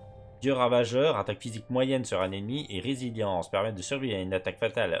 Dieu ravageur, attaque physique moyenne sur un ennemi et résilience permet de survivre à une attaque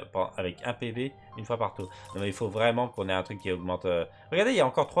fatale avec 1 PV une fois par tour. Non mais il faut vraiment qu'on ait un truc qui augmente... Regardez, il y a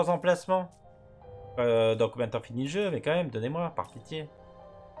encore 3 emplacements. Donc combien de temps finit le jeu? Mais quand même, donnez-moi, par pitié.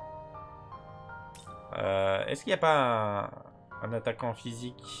 Est-ce qu'il n'y a pas Un attaquant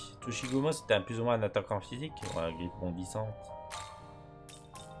physique. Tsushigumo, c'était plus ou moins un attaquant physique. Ouais, griffe bondissante.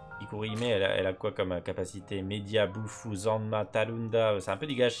 Kikurime, elle a quoi comme capacité? Media, Bufu, Zanma, Talunda. C'est un peu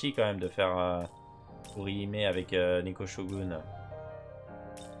du gâchis quand même de faire Kikurime avec Neko Shogun.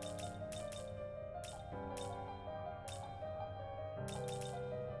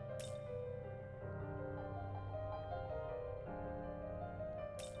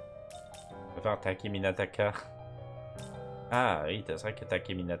 On va faire Take Minataka. Ah oui, c'est vrai que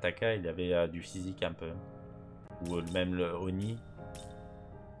Take Minataka, il avait du physique un peu. Ou même le Oni.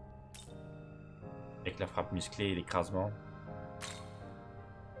 Avec la frappe musclée et l'écrasement.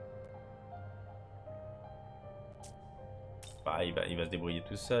 Bah, il va se débrouiller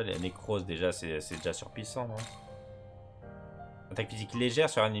tout seul. Et Nécrose, déjà, c'est déjà surpuissant, non? Attaque physique légère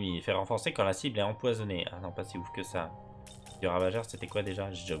sur un ennemi. Fait renforcer quand la cible est empoisonnée. Ah non, pas si ouf que ça. Le ravageur, c'était quoi déjà?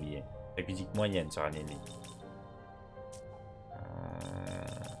 J'ai déjà oublié. Attaque physique moyenne sur un ennemi.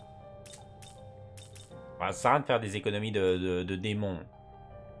 Ça sert à rien de faire des économies de démons.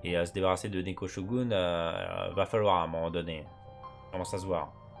 Et se débarrasser de Neko Shogun, va falloir à un moment donné. Commence à se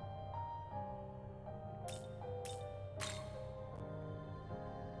voir.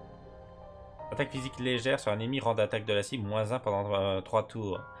 Attaque physique légère sur un ennemi, rend d'attaque de la cible -1 pendant 3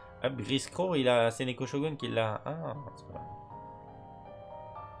 tours. Hop, Griscro, c'est Neko Shogun qui l'a. Ah, c'est pas mal.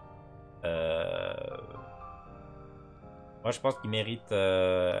 Moi je pense qu'il mérite.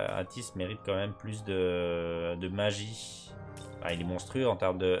 Atis mérite quand même plus de magie. Ah, il est monstrueux en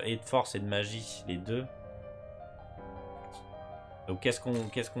termes de force et de magie, les deux. Donc qu'est-ce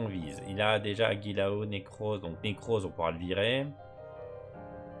qu'on vise? Il a déjà Aguilao, Necrose, donc Necrose on pourra le virer.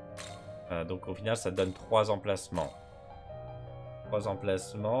 Donc au final ça donne 3 emplacements. 3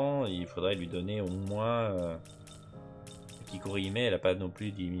 emplacements, il faudrait lui donner au moins... Kikurime, elle a pas non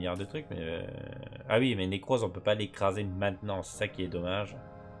plus 10 milliards de trucs, mais... Ah oui, mais Necrose on peut pas l'écraser maintenant, c'est ça qui est dommage.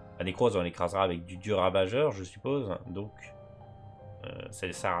 Necrose on l'écrasera avec du dur ravageur je suppose, donc...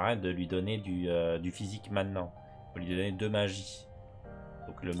 ça sert à rien de lui donner du physique maintenant. Il faut lui donner 2 magies.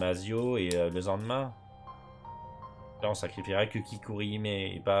 Donc le Masio et le Zanma. Là on sacrifierait que Kikurime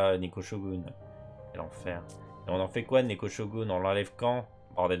et pas Neko Shogun. Quel enfer. Et on en fait quoi de Neko Shogun? On l'enlève quand?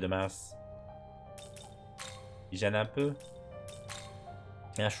 Bordel de masse. Il gêne un peu.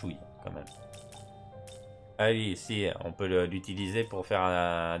 Et un chouille quand même. Ah oui, si, on peut l'utiliser pour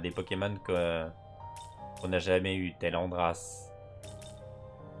faire des Pokémon qu'on n'a jamais eu, tel Andras.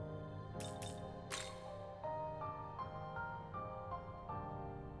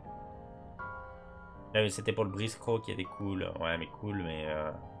 Ah, mais c'était pour le Briscro qui était cool. Ouais, mais cool, mais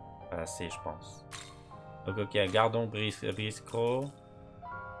pas assez, je pense. Donc, ok, gardons Briscro.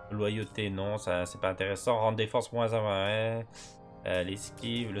 Loyauté, non, ça c'est pas intéressant. Rendre défense -1, ouais.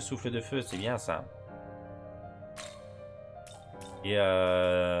 L'esquive, le souffle de feu, c'est bien ça. Et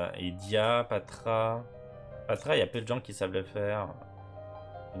Dia, Patra. Patra, il y a peu de gens qui savent le faire.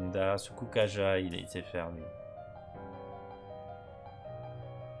 Inda, Sukukaja, il sait faire lui.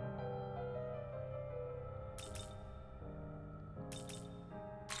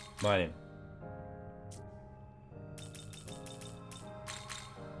 Bon, allez.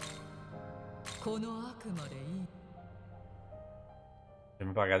 Je vais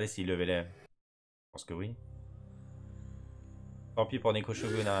même pas regarder s'il levait les. Je pense que oui. Tant pis pour Neko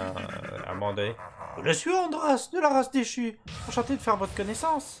Shogun à un moment donné. Je suis Andras, de la race déchue. Enchanté de faire votre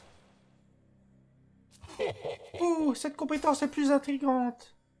connaissance. Oh, cette compétence est plus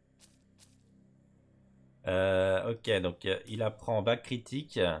intrigante. Ok, donc il apprend bac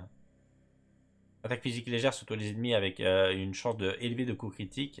critique. Attaque physique légère sur tous les ennemis avec une chance élevée de coups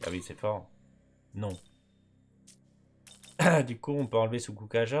critiques. Ah oui, c'est fort. Non. Du coup, on peut enlever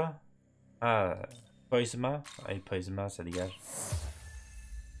Sukukaja. Ah, Poisma. Ah, Poisma, ça dégage.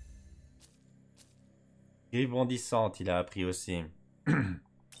 Griffe bondissante, il a appris aussi.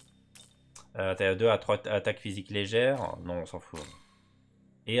 T'as 2 à 3 attaques physiques légères. Non, on s'en fout.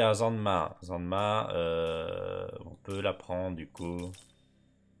 Et à Zanma. Zanma, on peut la prendre du coup.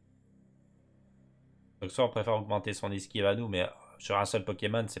 Donc soit on préfère augmenter son esquive à nous, mais sur un seul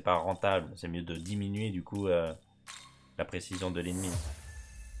Pokémon, c'est pas rentable. C'est mieux de diminuer du coup la précision de l'ennemi.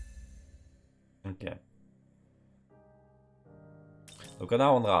 Ok. Donc on a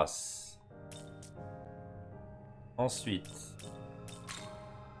Andras. Ensuite.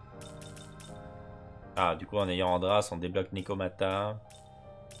 Ah, du coup en ayant Andras, on débloque Nekomata.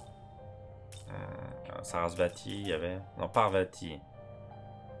 Sarasvati, il y avait... Non, Parvati.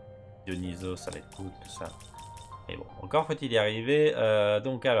 Dionysos, ça va être cool, tout ça. Mais bon, encore faut-il y arriver.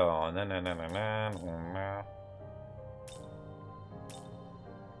 Donc alors...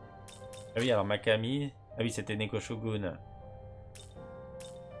 Ah oui, alors Makami... Ah oui, c'était Neko Shogun.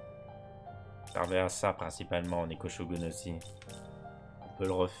 Servait à ça principalement, Neko Shogun aussi. On peut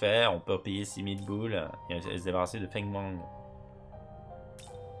le refaire, on peut payer 6000 boules et se débarrasser de Feng Mang.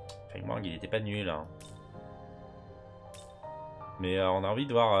 Feng Mang, il était pas nul. Hein. Mais on a envie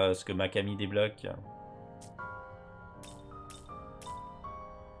de voir ce que Makami débloque.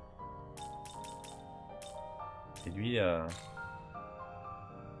 C'est lui.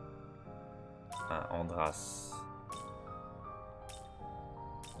 Andras.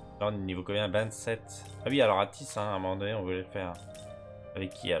 Là, on est niveau combien? 27. Ah oui, alors Atis, hein, à un moment donné, on voulait le faire.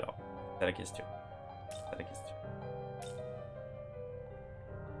 Avec qui alors? C'est la question. C'est la question.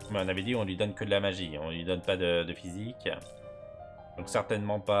 Mais on avait dit on lui donne que de la magie, on lui donne pas de physique. Donc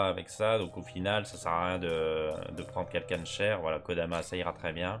certainement pas avec ça, donc au final ça sert à rien de prendre quelqu'un de cher. Voilà, Kodama ça ira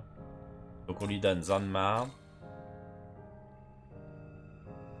très bien. Donc on lui donne Zanma.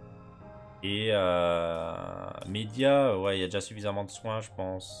 Et Média, ouais il y a déjà suffisamment de soins je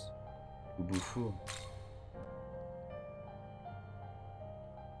pense. Ou Boufou.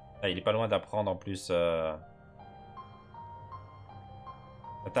 Ah, il est pas loin d'apprendre en plus.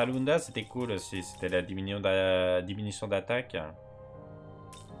 Talunda c'était cool aussi, c'était la diminution d'attaque.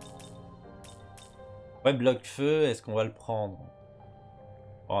 Ouais, bloc feu, est-ce qu'on va le prendre?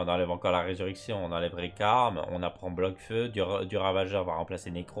 Oh, on enlève encore la résurrection, on enlève Karm, on apprend bloc feu, du ravageur va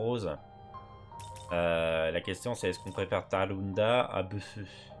remplacer nécrose. La question c'est est-ce qu'on préfère Talunda à Bufu?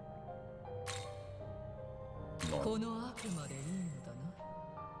 Non.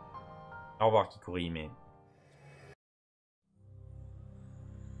 Au revoir Kikuri, mais...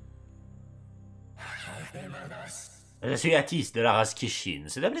 Je suis Atis de la race Kishin.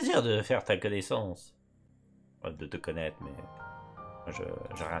 C'est un plaisir de faire ta connaissance. De te connaître, mais...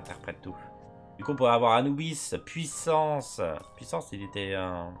 Je réinterprète tout. Du coup, on pourrait avoir Anubis, puissance. Puissance, il était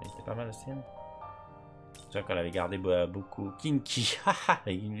pas mal aussi. C'est sûr qu'on avait gardé beaucoup. Kinki,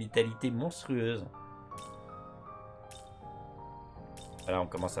 avec une vitalité monstrueuse. Là, on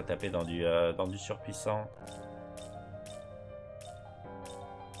commence à taper dans du surpuissant.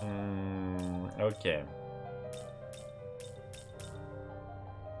 Ok.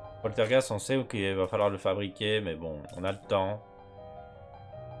 Poltergeist, on sait qu'il va falloir le fabriquer, mais bon, on a le temps.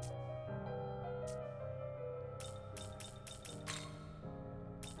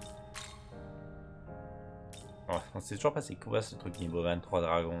 Oh, on sait toujours pas c'est quoi ce truc niveau 23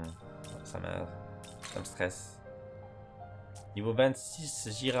 dragon. Ça me stresse. Niveau 26,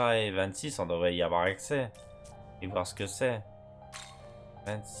 Jirae. 26, on devrait y avoir accès. Et voir ce que c'est.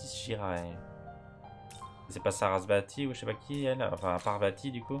 26, Jirae. C'est pas Sarasvati ou je sais pas qui, elle. Enfin, Parvati,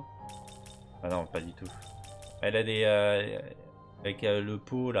 du coup. Ah non, pas du tout. Elle a des... avec le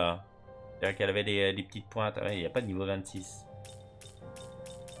pot, là. C'est-à-dire qu'elle avait des petites pointes. Ah, il n'y a pas de niveau 26.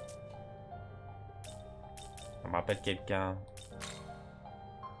 Ça me rappelle quelqu'un.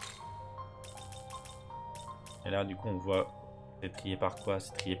 Et là, du coup, on voit... C'est trié par quoi?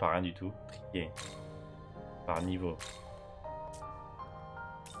 C'est trié par rien du tout. Trié. Par niveau.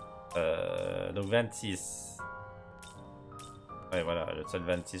 Donc 26. Ouais, voilà. Le seul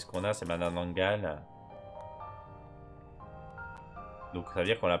 26 qu'on a, c'est Mananangal. Donc ça veut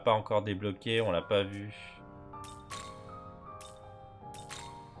dire qu'on l'a pas encore débloqué. On l'a pas vu.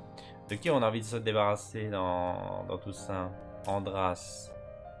 De qui on a envie de se débarrasser dans tout ça? Andras.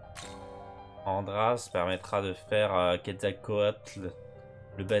 Andras permettra de faire Quetzalcoatl,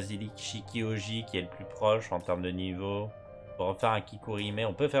 le basilic Shikioji qui est le plus proche en termes de niveau. On peut refaire un Kikurime,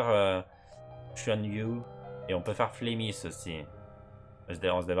 on peut faire Shunryu et on peut faire Flémis aussi. On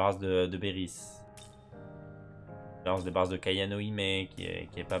se débarrasse de Beris. Là on se débarrasse de Kayanohime qui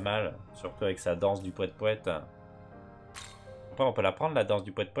est pas mal, surtout avec sa danse du poète-poète. Après on peut la prendre la danse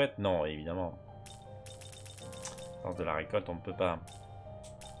du poète-poète? Non évidemment. Danse de la récolte on ne peut pas.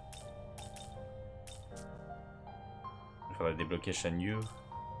 Il faudrait débloquer Shenyu.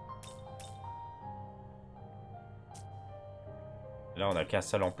 Là, on n'a qu'un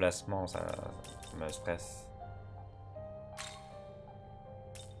seul emplacement, ça me stresse.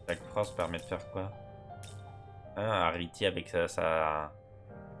 La Frost permet de faire quoi? Ah, Ariti avec sa...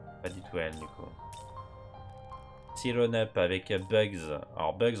 Pas du tout elle, du coup. Siron Up avec Bugs.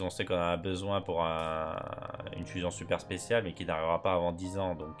 Alors, Bugs, on sait qu'on en a besoin pour une fusion super spéciale, mais qui n'arrivera pas avant 10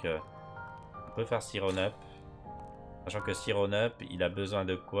 ans. Donc, on peut faire Siron Up. Sachant que Siron Up, il a besoin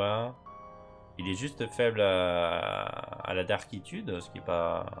de quoi? Il est juste faible à la darkitude, ce qui est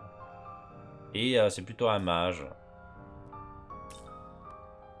pas... Et c'est plutôt un mage.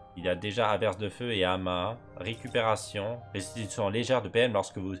 Il a déjà averse de feu et ama. Récupération. Restitution légère de PM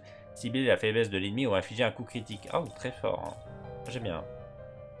lorsque vous ciblez la faiblesse de l'ennemi ou infligez un coup critique. Oh, très fort. Hein. J'aime bien.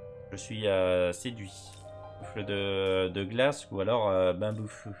 Je suis séduit. Souffle de glace ou alors bain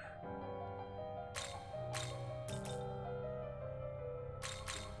bouffou.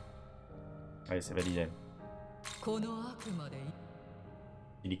 Allez, c'est validé.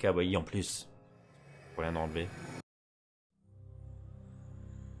 Il est kawaii en plus. Faut rien enlever.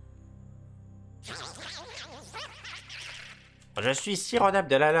 Je suis Sironab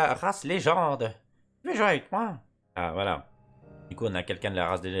de la race légende. Tu veux jouer avec moi? Ah, voilà. Du coup, on a quelqu'un de la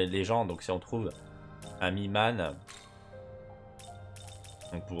race des légendes. Donc, si on trouve un mi-man,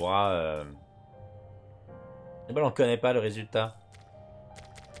 on pourra... Eh ben, on connaît pas le résultat.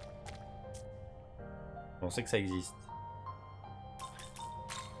 On sait que ça existe.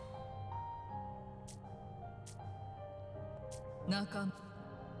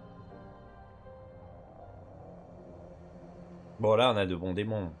 Bon, là, on a de bons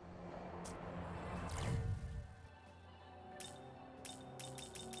démons.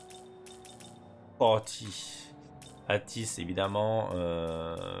 Parti. Atis, évidemment.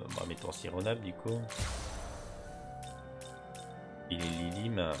 Bon, mettons Sironab, du coup. Il est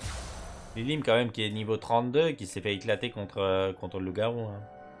Lilim. Lilim, quand même, qui est niveau 32, qui s'est fait éclater contre le loup-garou. Hein.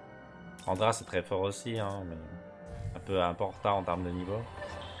 Andra, c'est très fort aussi, hein, mais un peu en retard en termes de niveau.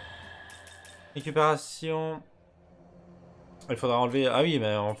 Récupération. Il faudra enlever... Ah oui,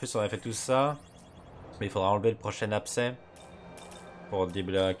 mais en plus, on a fait tout ça. Mais il faudra enlever le prochain abcès. Pour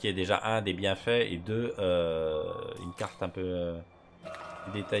débloquer déjà un des bienfaits et deux, une carte un peu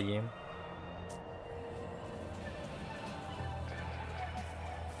détaillée.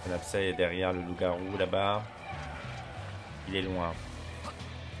 L'abcès est derrière le loup-garou là-bas. Il est loin.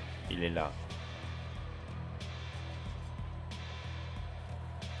 Il est là.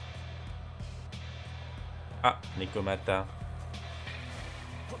 Ah, Nekomata.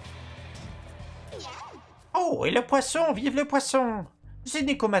 Oh, et le poisson! Vive le poisson! C'est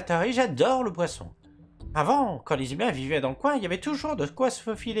Nekomata et j'adore le poisson. Avant, quand les humains vivaient dans le coin, il y avait toujours de quoi se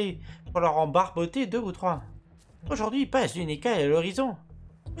faufiler pour leur en barboter 2 ou 3. Aujourd'hui, ils passent d'une écaille à l'horizon.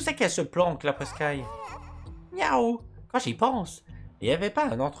 Où c'est qu'elle se planque, la prescaille? Miaou! Quand j'y pense, il n'y avait pas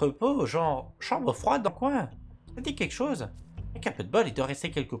un entrepôt, genre chambre froide dans le coin. Ça dit quelque chose? Avec un peu de bol, il doit rester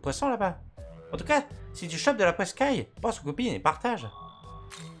quelques poissons là-bas. En tout cas, si tu chopes de la prescaille, pense aux copines et partage.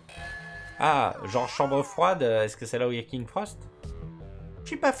 Ah, genre chambre froide, est-ce que c'est là où il y a King Frost? Je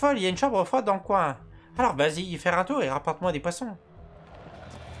suis pas folle, il y a une chambre froide dans le coin. Alors vas-y, faire un tour et rapporte-moi des poissons.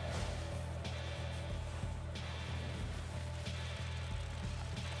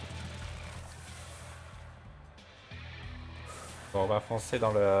 Bon, on va foncer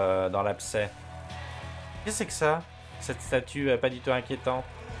dans l'abcès. Qu'est-ce que c'est que ça? Cette statue pas du tout inquiétante.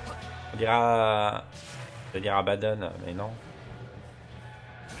 On dira... Je veux dire Abaddon, mais non.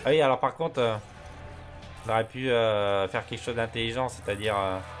 Ah oui, alors par contre, on aurait pu faire quelque chose d'intelligent, c'est-à-dire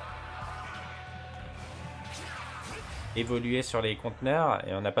évoluer sur les conteneurs,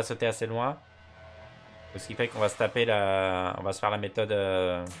 et on n'a pas sauté assez loin. Ce qui fait qu'on va se taper la... On va se faire la méthode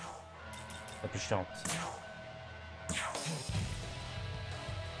la plus chiante.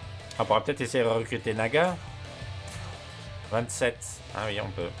 On pourra peut-être essayer de recruter Naga. 27. Ah oui,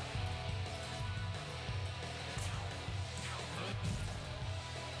 on peut.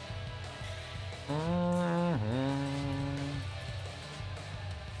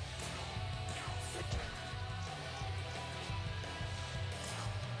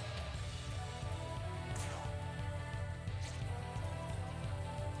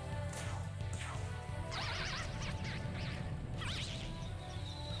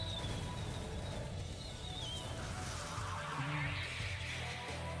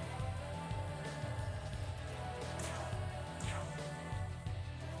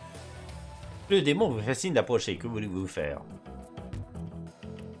 Le démon vous fait signe d'approcher. Que voulez-vous faire?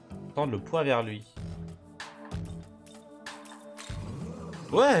 Tendre le poing vers lui.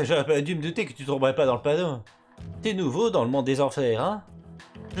 Ouais, j'aurais pas dû me douter que tu tomberais pas dans le panneau. T'es nouveau dans le monde des enfers, hein?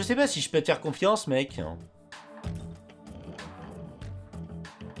 Je sais pas si je peux te faire confiance, mec.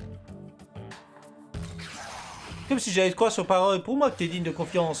 Comme si j'avais de quoi sur parole. Pour moi que t'es digne de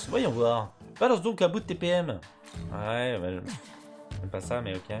confiance. Voyons voir. Balance donc un bout de TPM. Ouais, j'aime pas ça,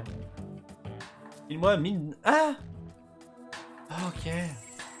 mais ok. Dis-moi, mine... Ah! Ok.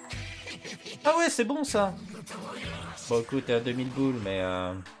 Ah ouais, c'est bon, ça. Bon, écoute, 2000 boules, mais...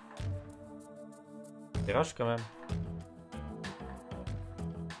 C'est rush, quand même.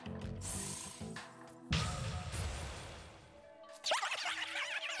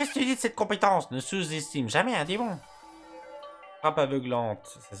 Qu'est-ce que tu dis de cette compétence? Ne sous-estime jamais un démon. Frappe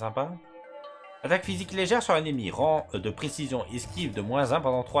aveuglante, c'est sympa. Attaque physique légère sur l'ennemi. Rend de précision esquive de -1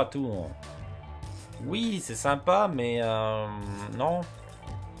 pendant 3 tours. Oui, c'est sympa, mais non.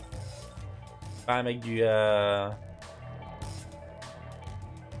 Pas un mec du...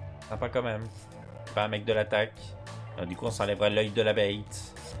 Sympa quand même. Pas un mec de l'attaque. Du coup, on s'enlèverait l'œil de la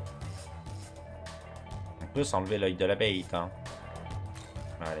bête. On peut s'enlever l'œil de la bête, hein.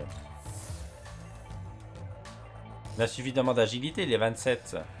 Allez. On a suffisamment d'agilité, il est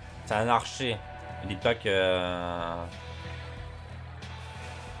 27. C'est un archer. Ne dites pas que...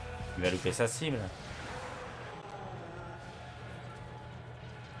 il va louper sa cible.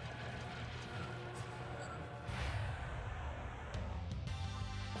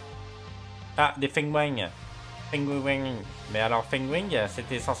 Ah, des Fengwing. Fengwing. Mais alors, Fengwing,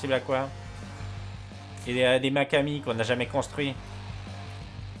 c'était sensible à quoi? Et des Makami qu'on n'a jamais construits.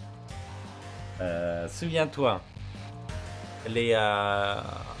 Souviens-toi.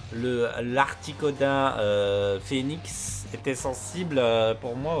 L'articodin Phoenix était sensible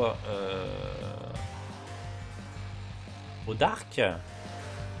pour moi au Dark.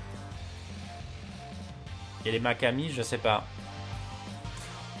 Et les Makami, je sais pas.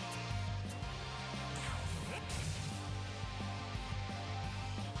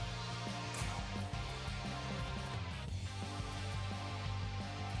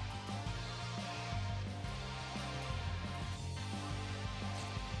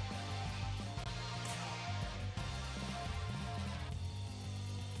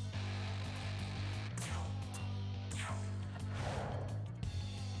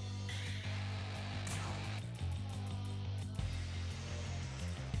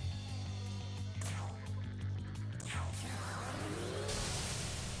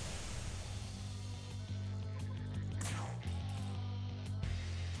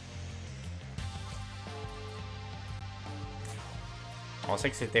 On sait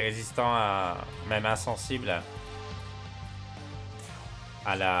que c'était résistant à... même insensible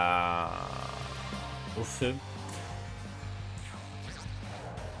à la... au feu.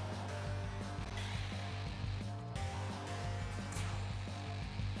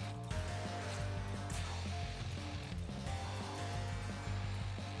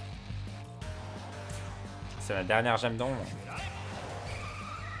 C'est la dernière gemme d'ombre.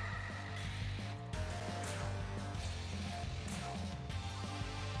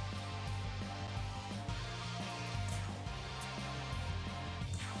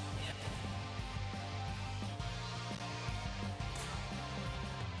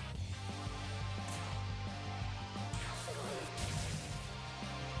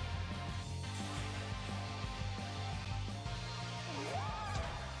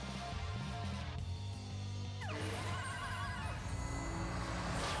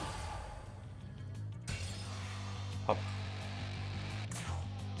 Hop.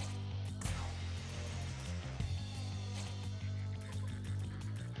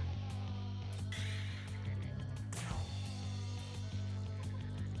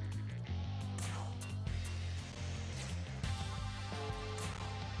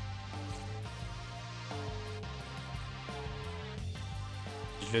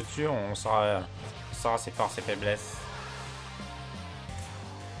 Si je le tue, on saura ses forces et faiblesses.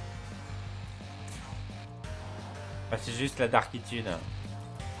 Ah, c'est juste la darkitude.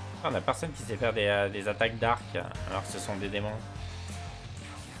 Ah, on a personne qui sait faire des attaques dark alors que ce sont des démons.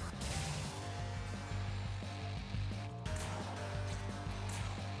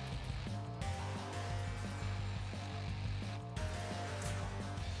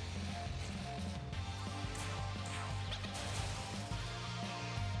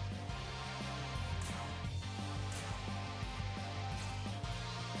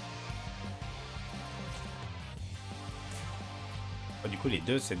 Du coup, les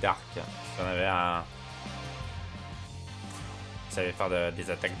deux, c'est dark. Si on avait un... Si ça savait faire des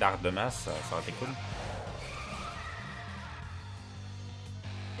attaques dark de masse, ça aurait été cool.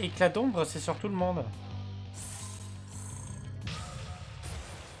 Éclat d'ombre, c'est sur tout le monde.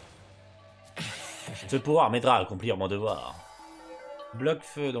 Ce pouvoir m'aidera à accomplir mon devoir. Bloc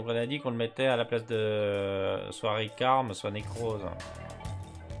feu, donc on a dit qu'on le mettait à la place de soit Ricarme, soit Nécrose.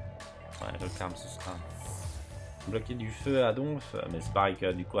 Ouais, Ricarme, ce sera... Bloquer du feu à donf, mais c'est pareil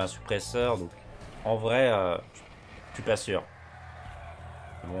que du coup un suppresseur, donc en vrai, je suis pas sûr.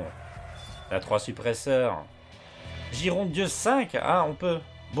 Bon, il y a 3 suppresseurs. Giron de Dieu 5, ah on peut.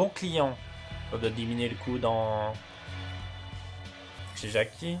 Bon client. On doit diminuer le coût dans... chez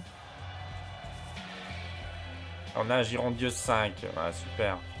Jackie. On a un Giron de Dieu 5, voilà,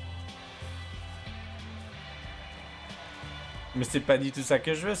 super. Mais c'est pas du tout ça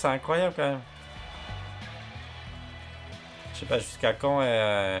que je veux, c'est incroyable quand même. Je sais pas jusqu'à quand.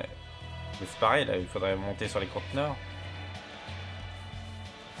 Mais c'est pareil, là, il faudrait monter sur les conteneurs.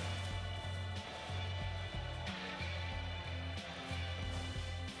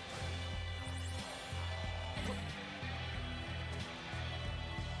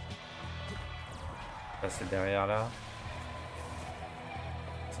 Ça, c'est derrière là.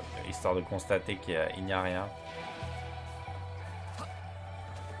 histoire de constater qu'il n'y a rien.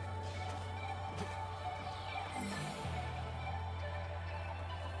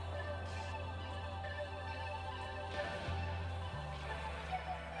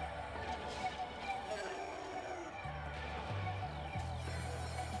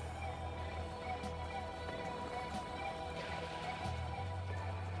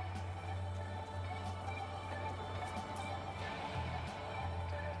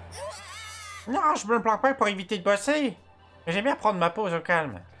 Non, je me plains pas pour éviter de bosser. Mais j'aime bien prendre ma pause au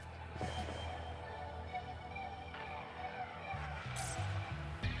calme.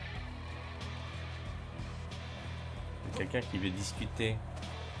 Quelqu'un qui veut discuter.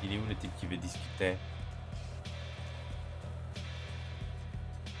 Il est où le type qui veut discuter?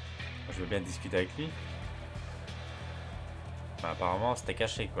 Je veux bien discuter avec lui. Enfin, apparemment, c'était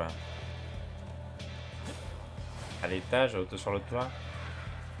caché, quoi. À l'étage, sur le toit.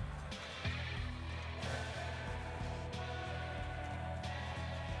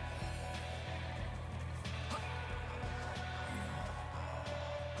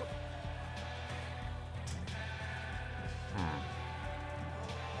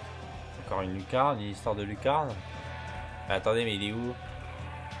 Encore une lucarne, une histoire de lucarne. Ah, attendez, mais il est où?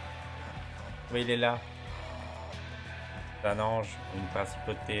 Oui, il est là. Un ange, une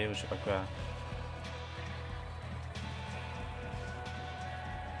principauté, ou je sais pas quoi.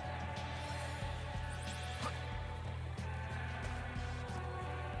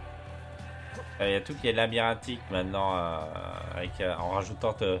 Il y a tout qui est labyrinthique maintenant, en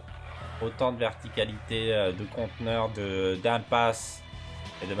rajoutant autant de verticalité, de conteneurs, d'impasses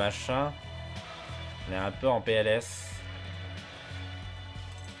et de machin. On est un peu en PLS.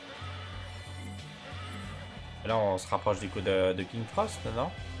 Et là, on se rapproche du coup de King Frost,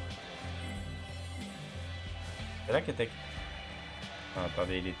 non? C'est là qu'il était... Ah,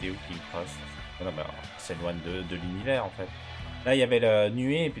 attendez, il était où King Frost? Ah, non, bah, c'est loin de l'univers en fait. Là, il y avait le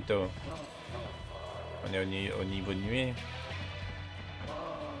nuée plutôt. On est au niveau de nuée.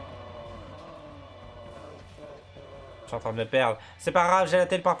 Je suis en train de me perdre. C'est pas grave, j'ai la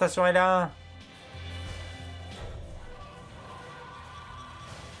téléportation L1.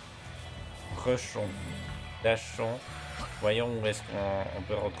 Rushons. Dashons. Voyons où est-ce qu'on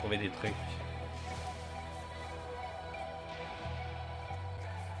peut retrouver des trucs.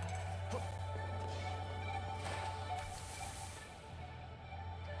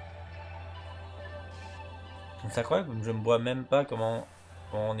 C'est incroyable, je me vois même pas comment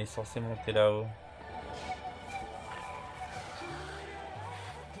on est censé monter là-haut.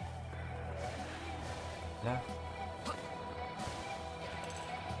 Là.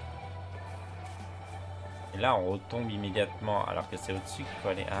 Et là, on retombe immédiatement, alors que c'est au-dessus qu'il faut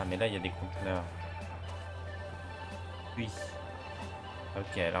aller. Ah, mais là, il y a des conteneurs. Oui.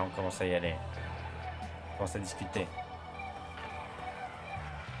 Ok, là, on commence à y aller. On commence à discuter.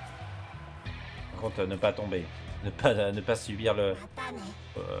 Par contre, ne pas tomber. Ne pas subir le...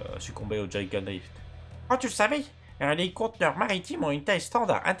 succomber au Dragon Drift. Oh, tu le savais? Les conteneurs maritimes ont une taille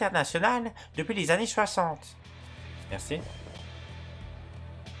standard internationale depuis les années 60. Merci.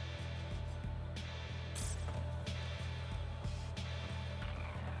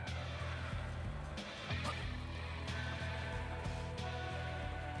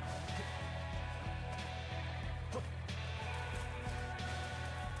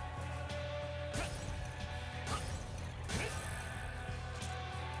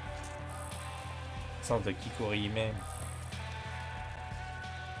 Sens de Kikurihime.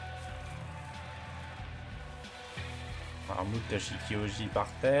 Un mout de Shikyoji par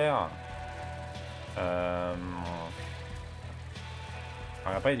terre. Alors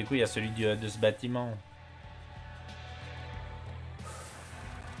après, du coup, il y a celui de ce bâtiment.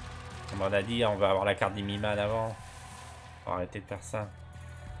 Comme on a dit, on va avoir la carte d'Imiman avant. Faut arrêter de faire ça.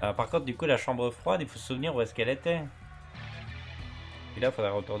 Par contre, du coup, la chambre froide, il faut se souvenir où est-ce qu'elle était. Et là, il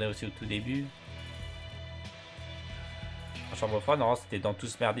faudrait retourner aussi au tout début. La chambre froide, non, c'était dans tout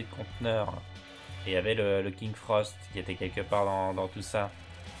ce merdier de conteneurs. Et il y avait le King Frost qui était quelque part dans tout ça.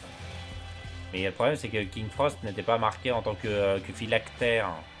 Mais le problème, c'est que King Frost n'était pas marqué en tant que phylactère.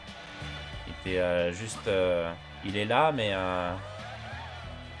 Il était juste... il est là, mais...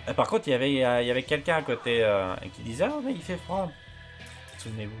 Par contre, il y avait quelqu'un à côté qui disait « Ah, mais il fait froid !»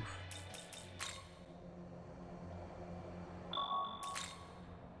 Souvenez-vous.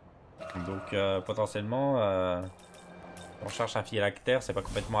 Donc, potentiellement, on cherche un phylactère, c'est pas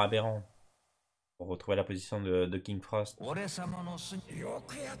complètement aberrant. Pour retrouver la position de King Frost.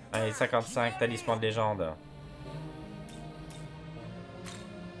 Allez, 55, talisman de légende.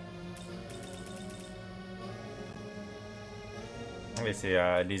 Mais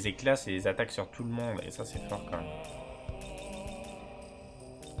c'est les éclats, c'est les attaques sur tout le monde. Et ça, c'est fort quand même.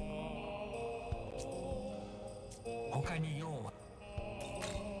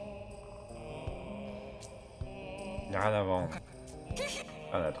 Il n'y a rien à vendre.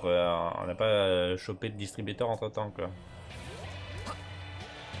 On n'a pas chopé de distributeur entre temps, quoi.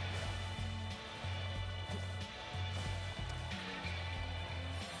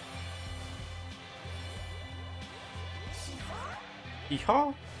 Iha.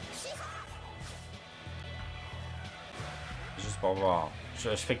 Juste pour voir.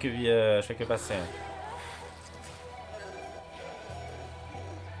 Je fais que passer.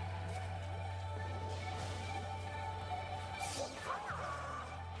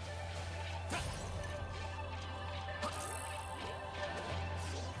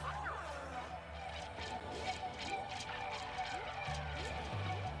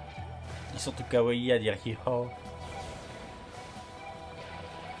 Ils sont tout kawaii à dire hi-ho.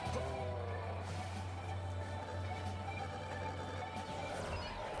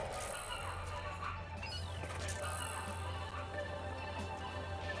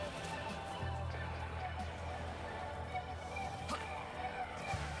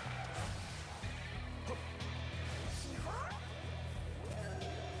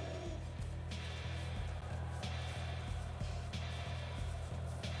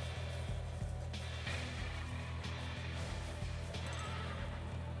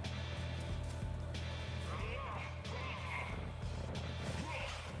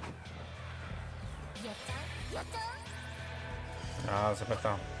 Ah, c'est pas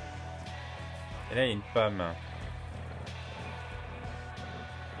ça. Et là, il y a une pomme.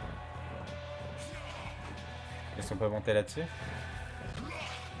 Est-ce qu'on peut monter là-dessus?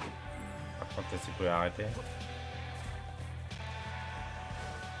 Par contre, est-ce qu'il pouvait arrêter?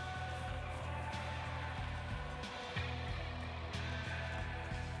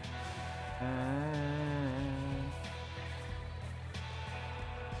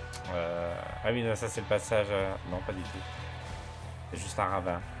 Ah oui, non, ça c'est le passage... Non, pas du tout. C'est juste un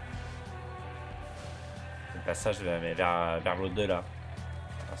ravin. Le passage mais vers l'au-delà.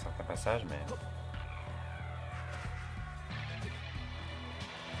 Un certain passage, mais...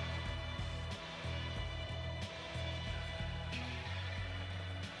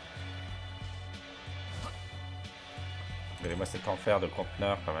 Regardez-moi cet enfer de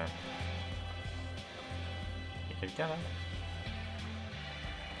conteneur quand même. Il y a quelqu'un là?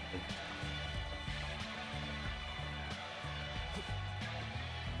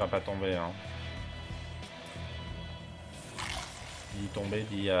 Va pas tomber, hein. Dit tomber,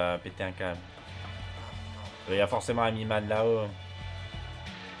 dit péter un câble. Il y a forcément un mi-man là-haut.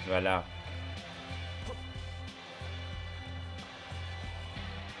 Voilà.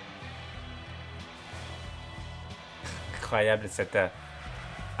 Incroyable cette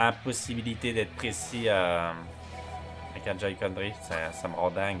impossibilité d'être précis avec un Joy-Con drift. Ça me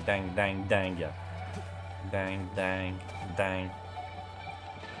rend dingue, dingue, dingue, dingue. Dingue, dingue, dingue.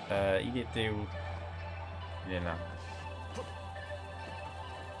 Il était où? Il est là.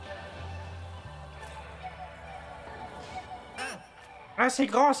 Ah, c'est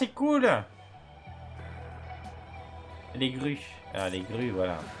grand, c'est cool! Les grues. Ah, les grues,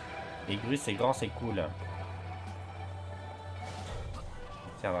 voilà. Les grues, c'est grand, c'est cool.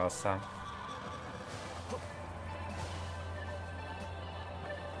 On tiendra ça.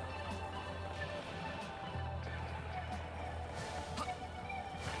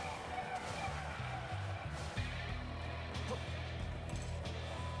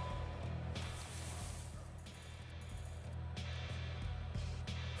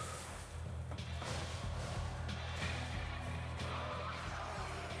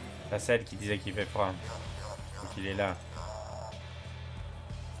 La celle qui disait qu'il fait froid. Donc il est là.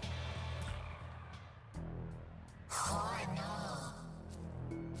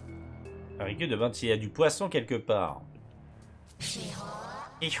 Riku demande s'il y a du poisson quelque part.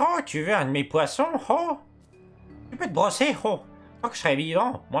 Et oh, tu veux un de mes poissons, oh? Tu peux te brosser, oh? Tant que je serai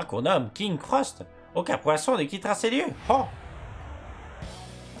vivant, moi qu'on nomme King Frost, aucun poisson ne quittera ces lieux, oh!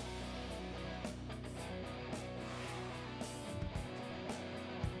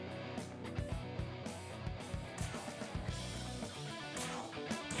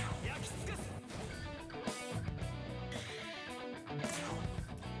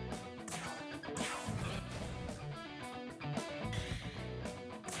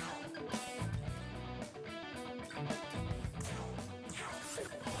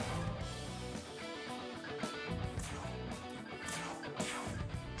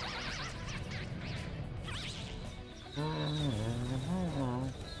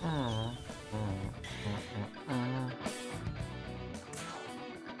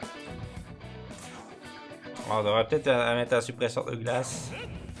 On devrait peut-être mettre un suppresseur de glace.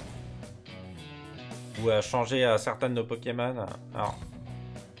 Ou changer certains de nos Pokémon. Alors.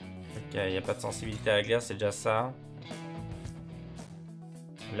 Ok, il n'y a pas de sensibilité à la glace, c'est déjà ça.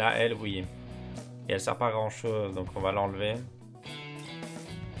 Là, elle, oui. Et elle sert pas à grand chose, donc on va l'enlever.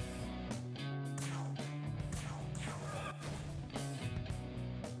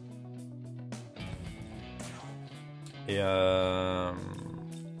 Et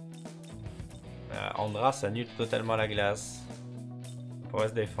Andras annule totalement la glace. On pourrait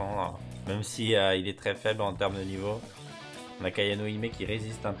se défendre. Même si il est très faible en termes de niveau. On a Kayano Hime qui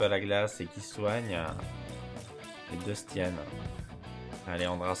résiste un peu à la glace et qui soigne. Les deux se tiennent. Allez,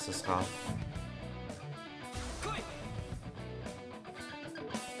 Andras, ce sera.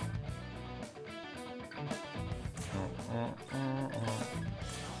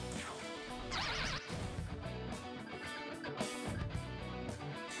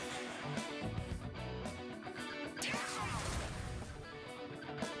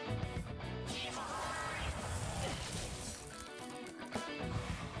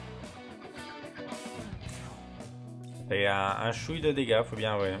 Et un chouille de dégâts, faut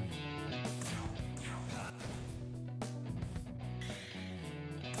bien, ouais.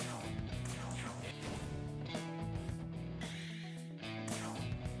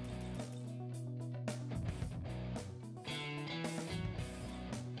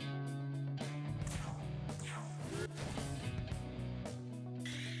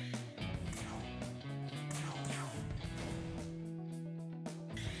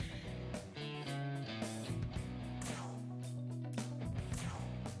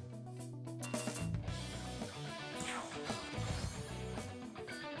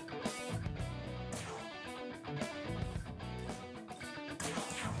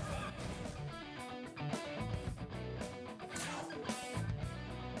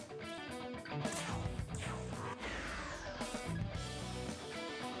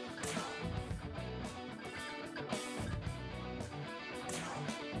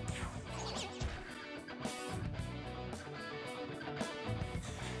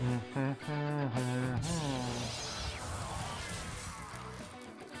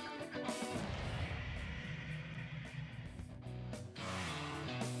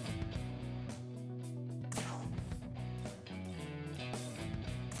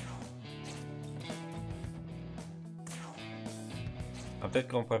 Peut-être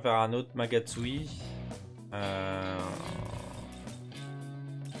qu'on préfère un autre Magatsui.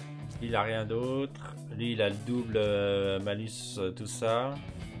 Il a rien d'autre. Lui, il a le double malus, tout ça.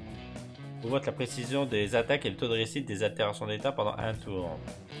 On voit la précision des attaques et le taux de réussite des altérations d'état pendant un tour.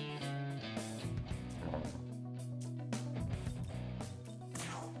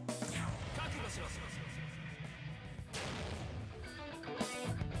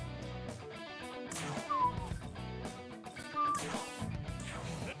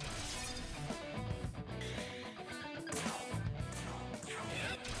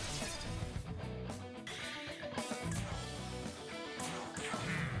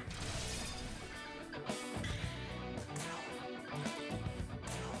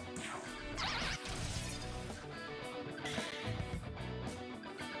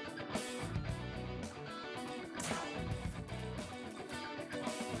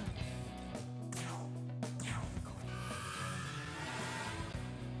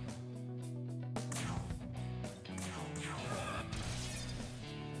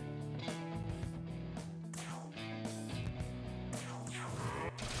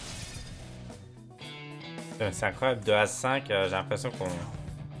 C'est incroyable, de A5, j'ai l'impression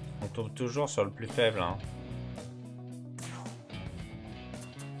qu'on tombe toujours sur le plus faible. Hein.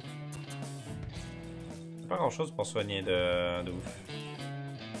 Pas grand chose pour soigner de ouf.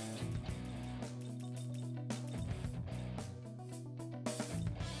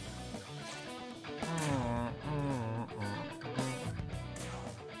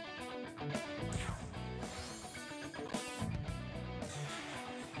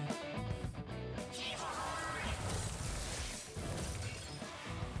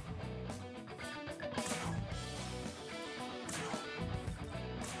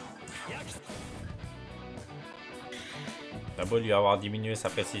 T'as beau lui avoir diminué sa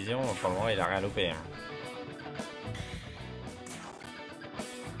précision, pour le moment il a rien loupé. Hein.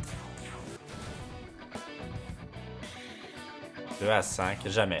 De A5,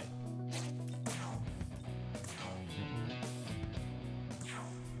 jamais.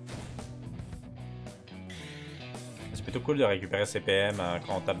 C'est plutôt cool de récupérer ses PM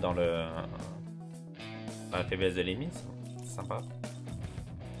quand on tape dans la faiblesse de l'ennemi, c'est sympa.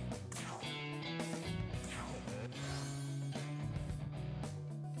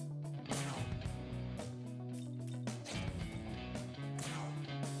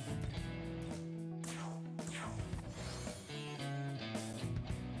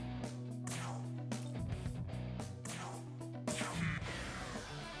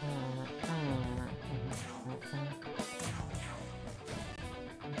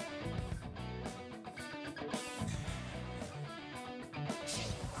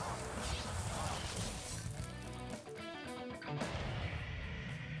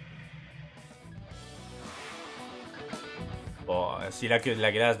 s'il a que de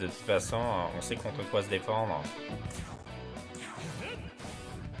la glace, de toute façon, on sait contre quoi se défendre.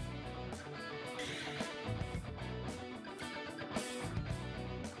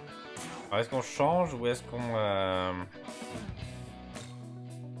 Est-ce qu'on change ou est-ce qu'on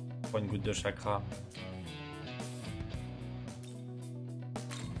prend une goutte de chakra?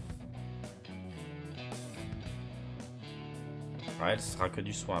 Ouais, ce sera que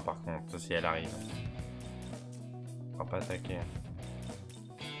du soin par contre, si elle arrive. On va pas attaquer.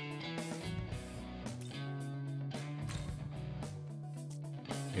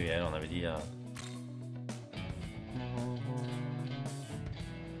 Et elle, on avait dit...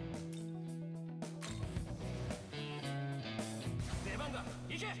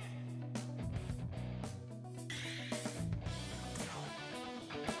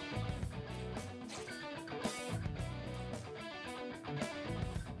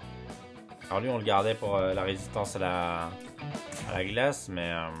 Alors lui on le gardait pour la résistance à la glace,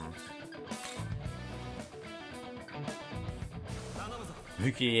 mais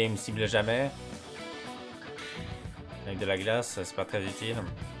vu qu'il me cible jamais avec de la glace, c'est pas très utile.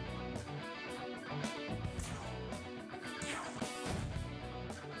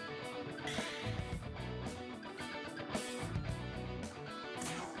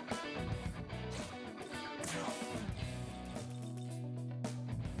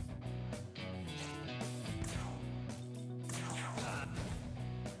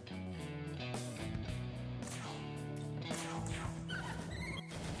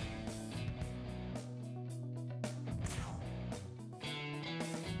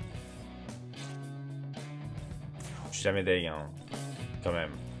 Je suis jamais deg, hein, quand même.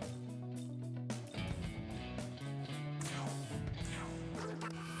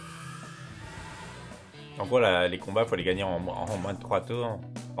 En gros, les combats, faut les gagner en moins de 3 tours.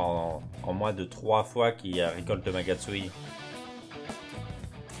 En moins de 3 fois qu'il récolte de Magatsui.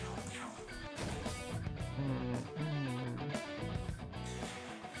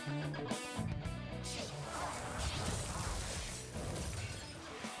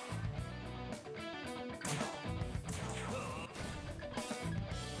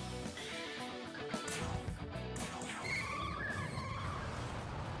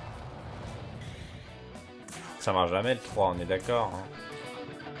 Ça marche jamais le 3, on est d'accord. Hein.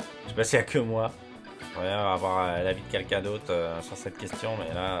 Je sais pas s'il y a que moi. On va avoir l'avis de quelqu'un d'autre sur cette question,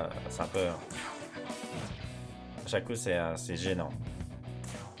 mais là, c'est un peu... À chaque coup, c'est gênant.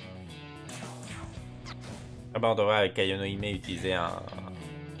 Ah bah on devrait avec Kayono Hime utiliser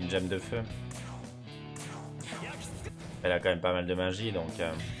une gemme de feu. Elle a quand même pas mal de magie, donc...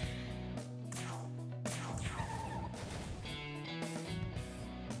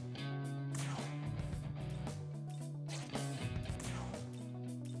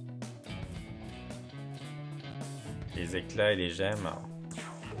 Les éclats et les gemmes.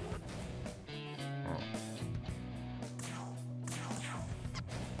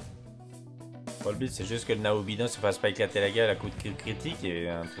 Bon, le but c'est juste que le Naobino se fasse pas éclater la gueule à coup de critique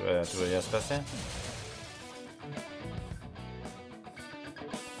et tout va bien se passer.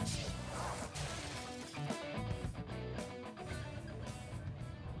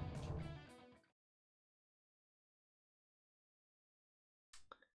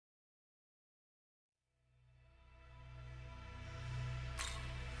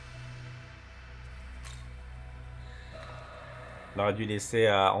 On aurait dû laisser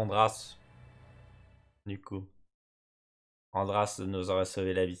à Andras. Du coup. Andras nous aurait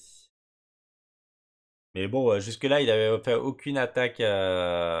sauvé la vie. Mais bon, jusque-là, il avait fait aucune attaque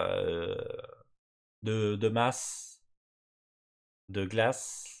de masse, de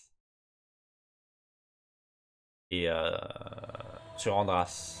glace. Et sur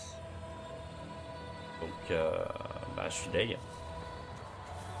Andras. Donc, bah, je suis deg.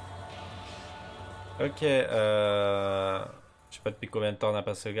 Ok, je sais pas depuis combien de temps on n'a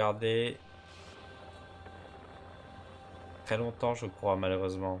pas sauvegardé. Très longtemps, je crois,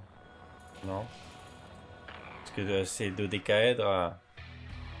 malheureusement. Non? Parce que ces deux décaèdres,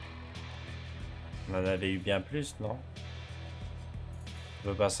 on en avait eu bien plus, non? Je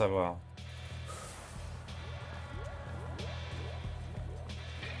veux pas savoir.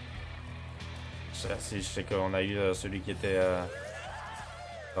 Je sais qu'on a eu celui qui était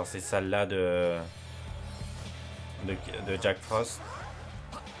dans ces salles-là de Jack Frost.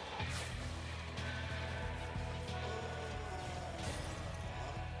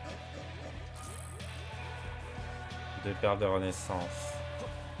 Deux paires de renaissance.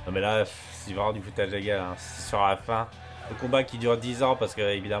 Non mais là, c'est vraiment du foutage égal. Hein. Sur la fin, le combat qui dure 10 ans parce que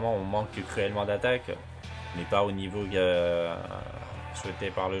évidemment on manque cruellement d'attaque, mais pas au niveau souhaité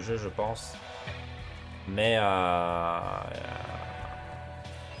par le jeu, je pense. Mais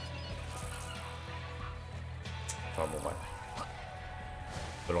Enfin bon, bref.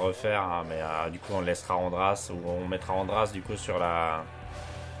 On peut le refaire, hein, mais du coup on laissera Andras, ou on mettra Andras du coup sur la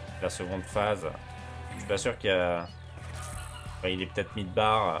seconde phase. Je suis pas sûr qu'il y a... Enfin, il est peut-être mis de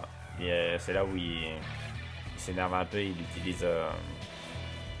barre, et c'est là où il s'énerve un peu, il utilise...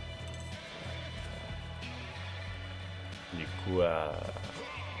 du coup,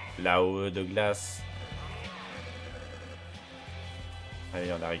 la AOE de glace.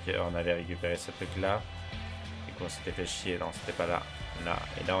 Allez, on avait récupéré ce truc là. Du coup on s'était fait chier, non c'était pas là. Là.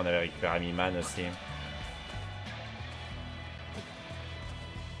 Et là on avait récupéré Miman aussi.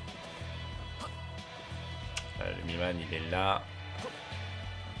 Le Miman il est là.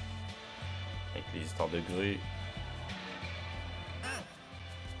 Avec les histoires de grue.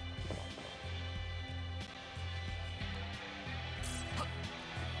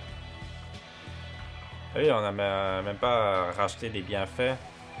 Oui, on n'a même pas racheté des bienfaits.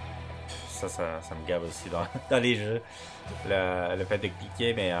 Ça me gave aussi dans les jeux. Le fait de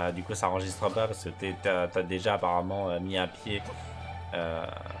cliquer, mais du coup ça enregistre pas parce que t'as déjà apparemment mis un pied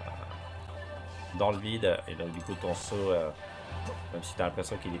dans le vide. Et donc du coup ton saut, même si t'as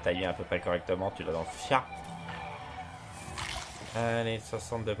l'impression qu'il est taillé à peu près correctement, tu l'as dans le fia. Allez,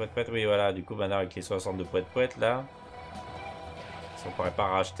 62 poètes. Oui, voilà, du coup maintenant avec les 62 poètes là, si on pourrait pas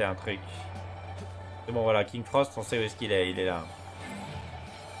racheter un truc. C'est bon, voilà, King Frost, on sait où est-ce qu'il est, il est là.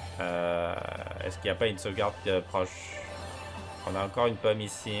 Est-ce qu'il n'y a pas une sauvegarde proche? On a encore une pomme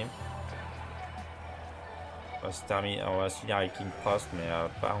ici. On va se finir avec King Frost, mais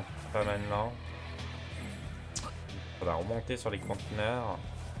pas maintenant. On va remonter sur les conteneurs.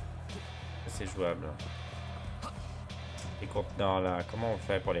 C'est jouable. Les conteneurs là, comment on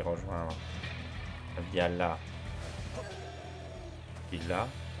fait pour les rejoindre? Via là. Et là.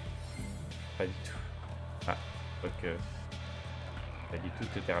 Pas du tout. Ah, ok. Pas du tout,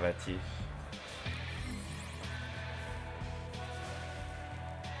 tout est relatif.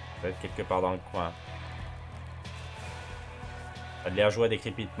 Ça va être quelque part dans le coin. Les joie des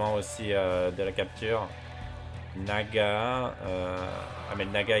crépitements aussi de la capture. Naga. Ah, mais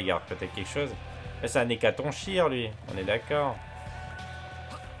le Naga il garde peut-être quelque chose. Mais c'est un hécatonchir lui, on est d'accord.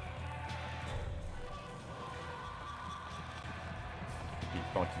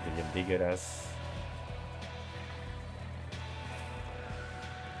 Crépitements qui deviennent dégueulasses.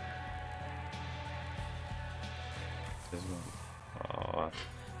 Oh,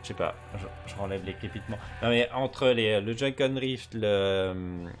 je sais pas, je renlève les crépitements. Non mais entre le Jackon Rift,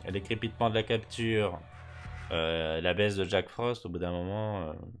 les crépitements de la capture, la baisse de Jack Frost, au bout d'un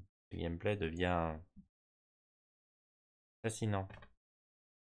moment, le gameplay devient fascinant.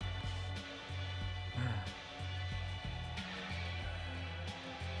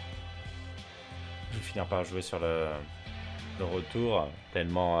 Je vais finir par jouer sur le retour,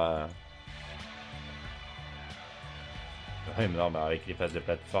 tellement... Ouais, mais non, mais avec les phases de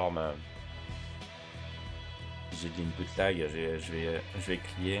plateforme, j'ai de l'input lag, je vais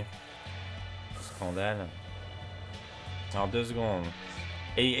crier. Scandale. En 2 secondes.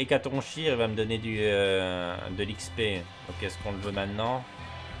 Et Katonshir va me donner de l'XP. Donc est-ce qu'on le veut maintenant?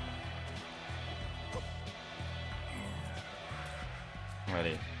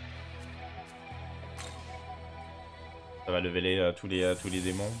 Allez. Ça va lever tous les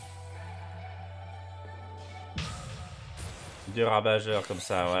démons. Deux ravageurs comme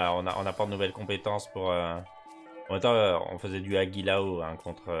ça, voilà, on apporte de nouvelles compétences pour... En même temps, on faisait du Agilao hein,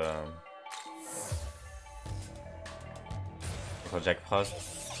 contre Jack Frost.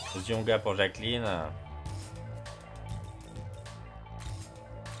 Zionga pour Jacqueline.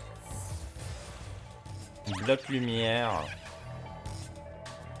 Bloc lumière.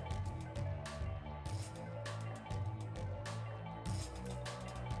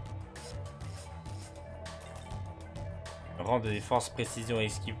 Rend de défense, précision et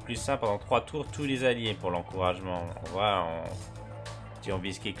esquive plus 1 pendant 3 tours tous les alliés pour l'encouragement. Voilà, si on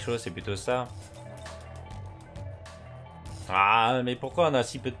vise quelque chose, c'est plutôt ça. Ah, mais pourquoi on a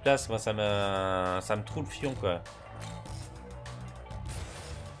si peu de place? Moi, ça me trouve le fion, quoi.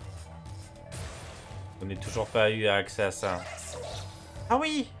 On n'est toujours pas eu accès à ça. Ah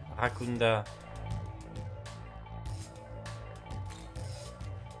oui, Rakunda.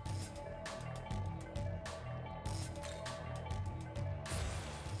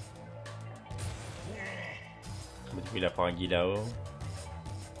 Du coup, il apprend un Gilao.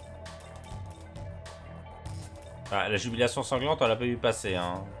 Ah, la jubilation sanglante, on l'a pas vu passer.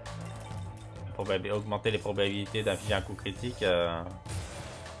 Hein. Augmenter les probabilités d'infliger un coup critique. À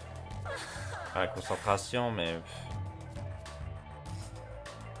la concentration, mais...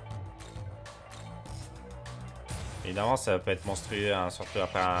 Évidemment, ça peut être monstrueux, hein, surtout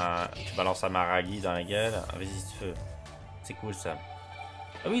après tu balances un maragi dans la gueule. Résiste feu. C'est cool ça.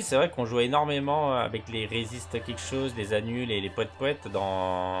 Ah oui, c'est vrai qu'on jouait énormément avec les résiste quelque chose, les annuls et les poètes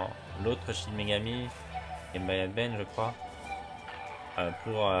dans l'autre Shin Megami et Ben, je crois.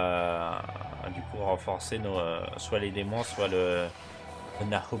 Pour du coup renforcer nos soit les démons, soit le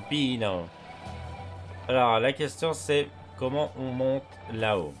Nahobino. Alors la question c'est comment on monte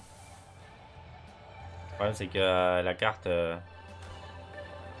là-haut. Le problème c'est que la carte ne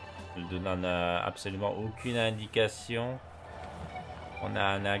donne absolument aucune indication. On a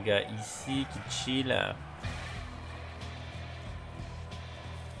un naga ici qui chill.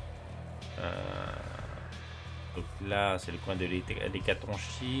 Donc là c'est le coin de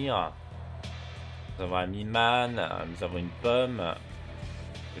l'hécatonchire. Nous avons un Miman, nous avons une pomme.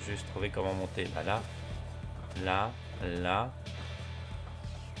 Je vais juste trouver comment monter. Bah là, là, là.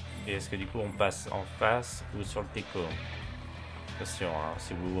 Et est-ce que du coup on passe en face ou sur le teco? Attention, hein,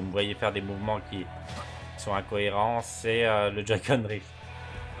 si vous me voyez faire des mouvements qui sont incohérents, c'est le Joy-Con Drift.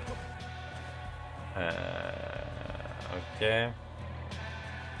 Ok.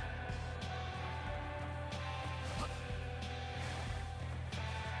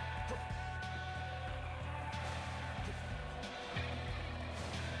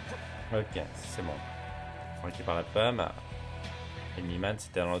 Ok, c'est bon. Ok, par la pomme. Et Miman,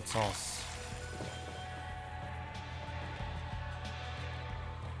 c'était dans l'autre sens.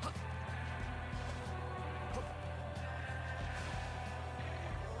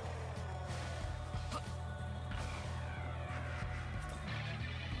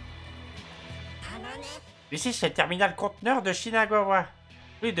 Ici, c'est le terminal conteneur de Shinagawa.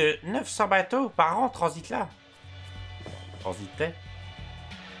 Plus de 900 bateaux par an transitent là. Transitaient.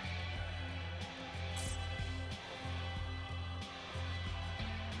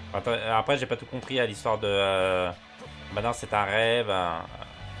 Attends, après, j'ai pas tout compris à l'histoire de... Maintenant, c'est un rêve.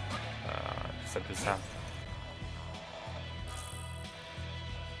 Tout ça.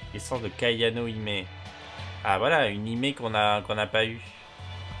 L'essence de Kayano Hime. Ah, voilà, une Hime qu'on a pas eu.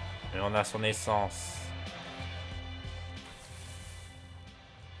 Mais on a son essence.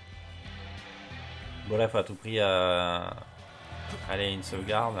 Bon, là, faut à tout prix... Allez, une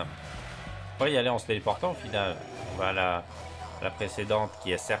sauvegarde. On va y aller en se téléportant, au final. On va à la précédente,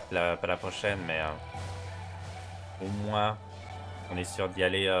 qui est certes pas la prochaine, mais... au moins, on est sûr d'y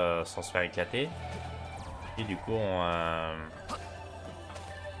aller sans se faire éclater. Et du coup, on...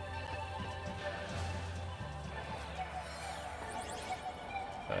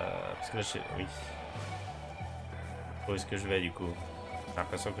 parce que là, oui. Où est-ce que je vais, du coup? J'ai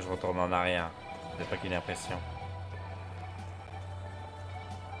l'impression que je retourne en arrière. C'est pas qu'une impression.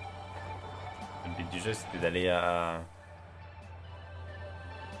 Le but du jeu, c'était d'aller à...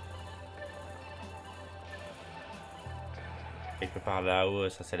 quelque part là-haut,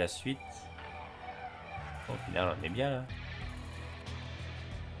 ça c'est la suite. Bon, au final, on est bien là.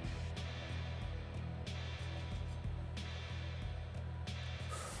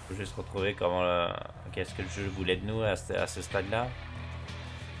 Faut juste retrouver comment qu'est-ce que le jeu voulait de nous à ce stade-là.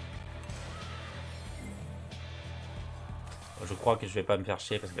 Je crois que je vais pas me faire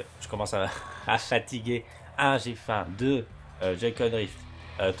chier parce que je commence à fatiguer. 1, j'ai faim. 2, Joy-Con Drift.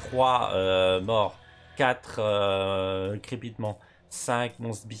 3, mort. 4, crépitement. 5,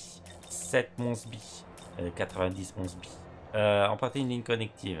 monstres bi. 7, monstres bi. 90, monstres bi. Emprunter une ligne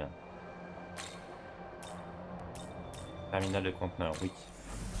connective. Terminal de conteneur, oui.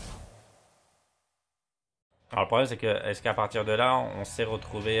 Alors le problème c'est que, est-ce qu'à partir de là, on s'est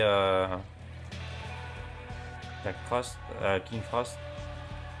retrouvé King Frost.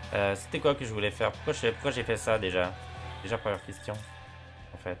 C'était quoi que je voulais faire? Pourquoi j'ai fait ça déjà? Déjà première question,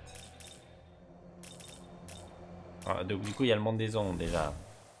 en fait. Donc du coup il y a le monde des ondes déjà.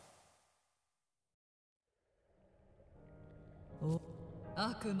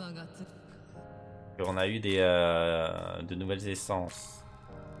 On a eu de nouvelles essences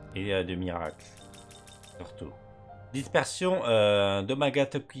et de miracles. Surtout. Dispersion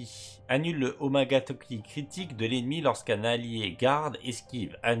d'Omagatoki. Annule le Omagatoki critique de l'ennemi lorsqu'un allié garde,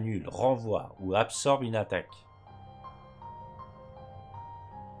 esquive, annule, renvoie ou absorbe une attaque.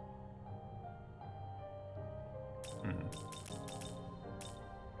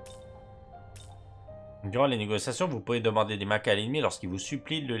 Durant les négociations, vous pouvez demander des marques à l'ennemi lorsqu'il vous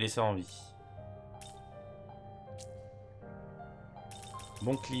supplie de le laisser en vie.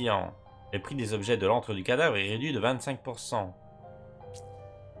 Bon client. Le prix des objets de l'antre du cadavre est réduit de 25%.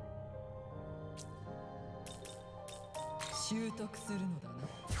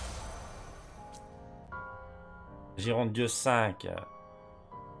 Giron de Dieu 5.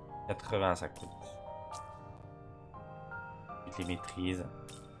 80 ça coûte. les maîtrise.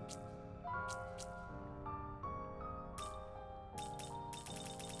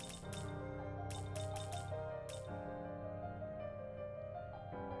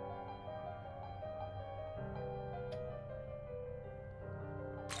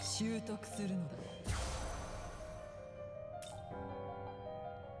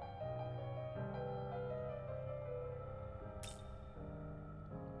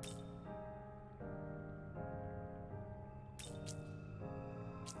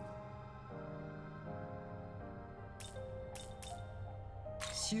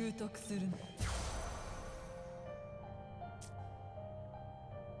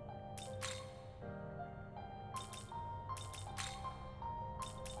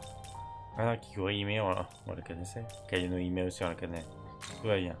 Ah non, Kikuri Hime, on le connaissait. Kayano Hime aussi, on le connaît. Tout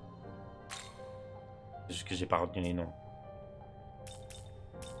va bien. C'est juste que j'ai pas retenu les noms.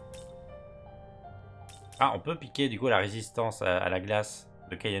 Ah, on peut piquer du coup la résistance à la glace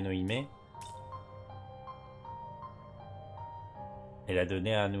de Kayano Hime. Et la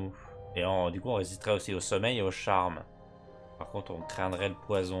donner à nous. Et du coup, on résisterait aussi au sommeil et au charme. Par contre, on craindrait le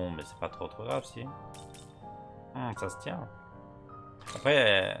poison, mais c'est pas trop grave si. Ça se tient.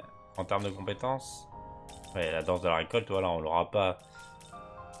 Après, en termes de compétences, ouais, la danse de la récolte, voilà, on l'aura pas.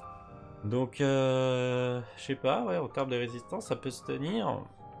 Donc, je sais pas, ouais, en termes de résistance, ça peut se tenir.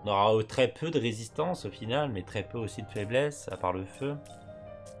 On aura très peu de résistance au final, mais très peu aussi de faiblesse, à part le feu.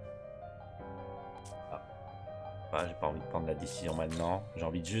 Ah, j'ai pas envie de prendre la décision maintenant. J'ai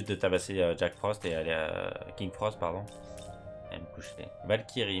envie juste de tabasser Jack Frost et aller à King Frost, pardon. Et me coucher.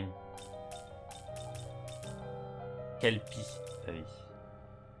 Valkyrie. Kelpie, ta vie.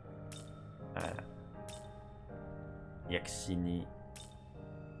 Voilà. Yaxini.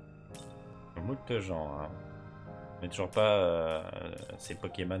 Moult gens, hein. Mais toujours pas ces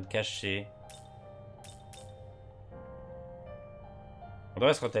Pokémon cachés. On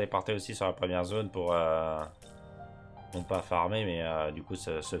devrait se retéléporter aussi sur la première zone pour non pas farmer, mais du coup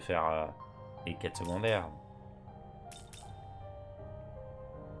se faire les quêtes secondaires.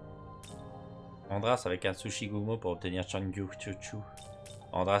 Andras avec un Sushigumo pour obtenir Changyu Chuchu.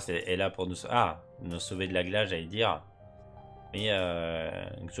 Andras est là pour nous sauver de la glace, j'allais dire. Mais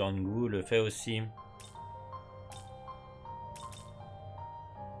Xuangu le fait aussi.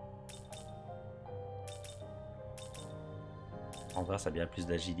 Andras a bien plus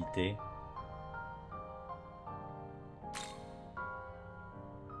d'agilité.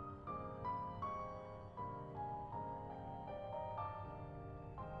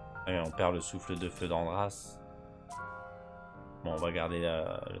 On perd le souffle de feu d'Andras. Bon, on va garder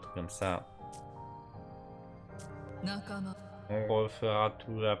le truc comme ça. On refera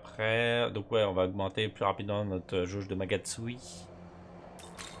tout après. Donc ouais, on va augmenter plus rapidement notre jauge de Magatsui.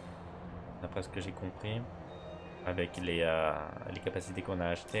 D'après ce que j'ai compris. Avec les capacités qu'on a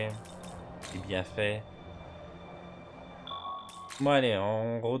achetées. C'est bien fait. Bon allez,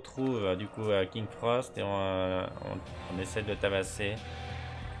 on retrouve du coup King Frost et on essaie de le tabasser.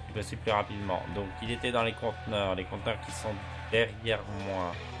 Possible plus rapidement. Donc il était dans les conteneurs qui sont derrière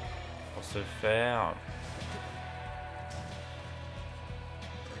moi pour ce faire.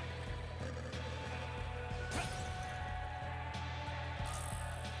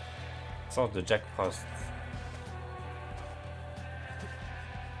 Sens de Jack Frost.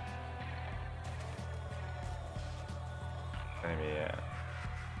 Ouais, mais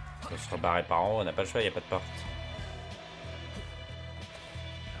on peut se rebarrer par en haut, on n'a pas le choix, il n'y a pas de porte.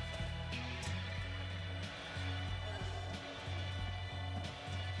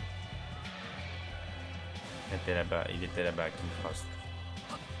 Il était là-bas, King Frost.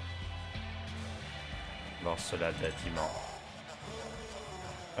 Dans cela de bâtiment.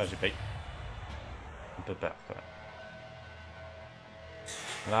 Ah, j'ai pas eu. On peut pas. Voilà.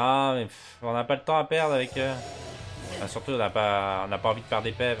 Non, mais on n'a pas le temps à perdre avec eux. Ah, surtout, on n'a pas envie de perdre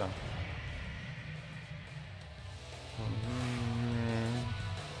des pèves.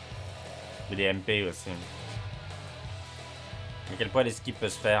 Mais des MP aussi. À quel point l'esquive peut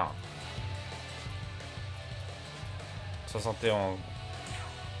se faire? 71.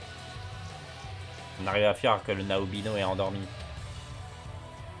 On arrive à faire que le Naobino est endormi.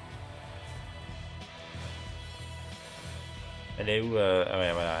 Elle est où Ah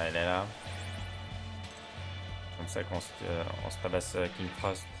ouais, voilà, elle est là. Comme ça qu'on se tabasse King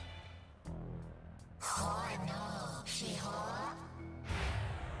Frost.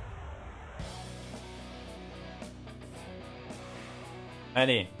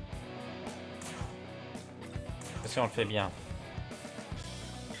 Allez. Si on le fait bien.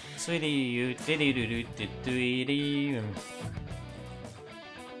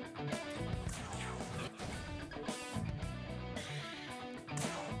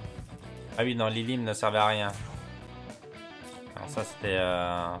 Ah oui, non, l'Ilim ne servait à rien. Alors ça, c'était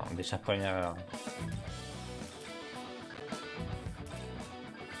déjà première heure.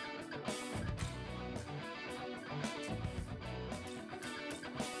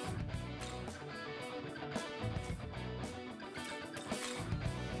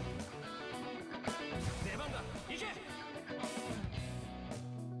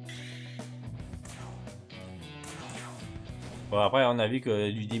 Bon, après, on a vu que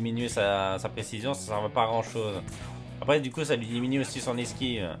lui diminuer sa précision, ça ne servait pas à grand chose. Après, du coup, ça lui diminue aussi son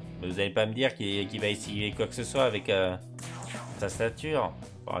esquive. Mais vous allez pas me dire qu'il va esquiver quoi que ce soit avec sa stature.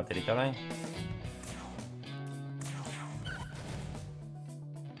 Faut arrêter les conneries.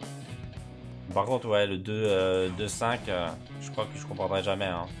 Par contre, ouais, le 2-5, je crois que je comprendrai jamais.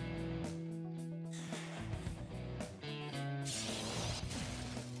 Hein.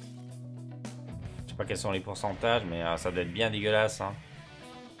 Je sais pas quels sont les pourcentages, mais ça doit être bien dégueulasse. Hein.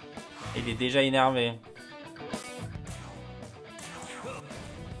 Il est déjà énervé.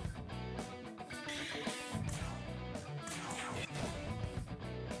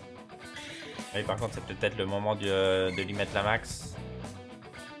 Oui, par contre, c'est peut-être le moment de lui mettre la max.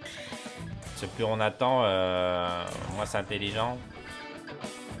 Parce que plus on attend, moins c'est intelligent.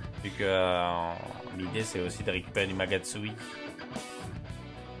 Vu que l'idée, c'est aussi de récupérer du Magatsui.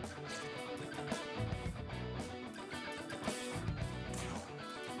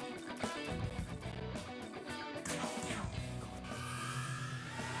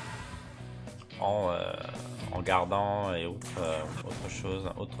 En gardant et autre chose,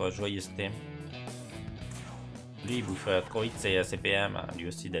 autre joyeuseté. Lui il bouffe trop vite ses CPM, lui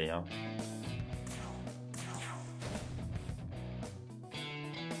aussi d'ailleurs.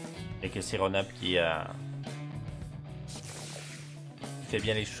 Et que c'est Run Up qui fait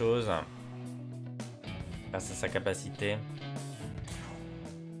bien les choses grâce à sa capacité.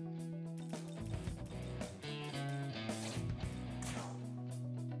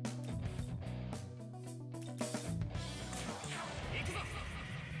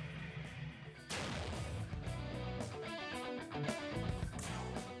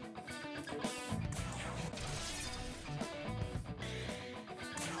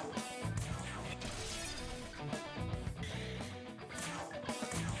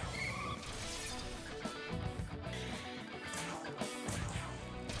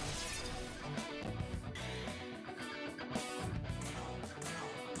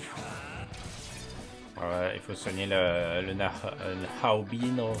 Ouais, il faut soigner le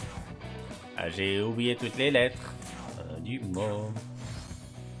Naubino. Ah, j'ai oublié toutes les lettres du mot.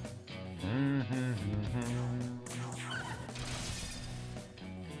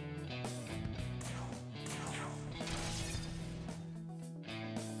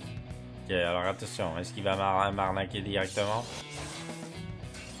 Ok, alors attention, est-ce qu'il va m'arnaquer directement?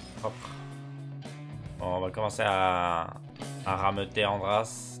 Hop. Bon, on va commencer à rameuter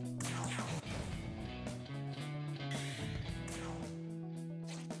Andras.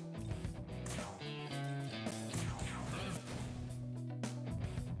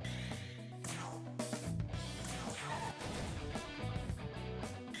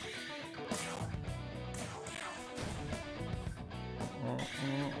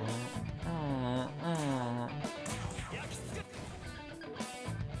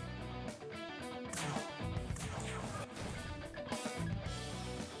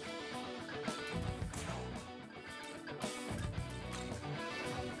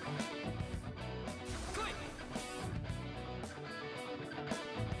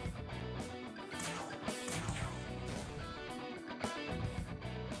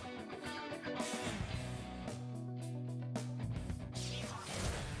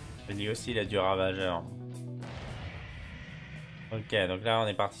 Lui aussi il a du ravageur. Ok, donc là on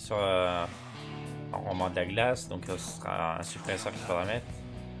est parti sur enrôlement de la glace, donc ce sera un suppresseur qu'il faudra mettre.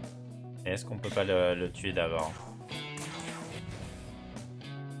 Et est-ce qu'on peut pas le tuer d'abord?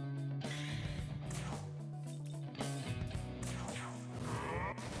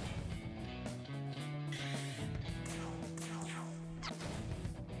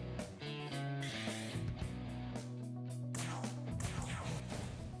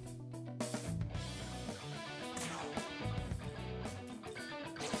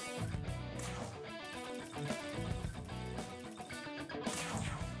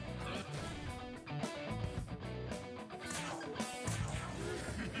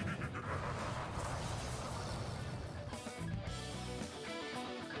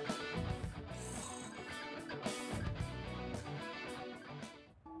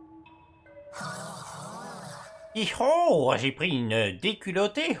 Oh, j'ai pris une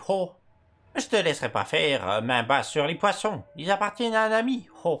déculottée, oh. Je te laisserai pas faire main basse sur les poissons. Ils appartiennent à un ami,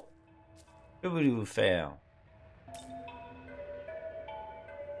 oh. Que voulez-vous faire?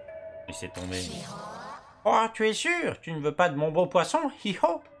 Laissez tomber. Oh, tu es sûr? Tu ne veux pas de mon beau poisson?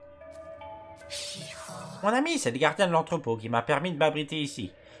 Hi-ho! Mon ami, c'est le gardien de l'entrepôt qui m'a permis de m'abriter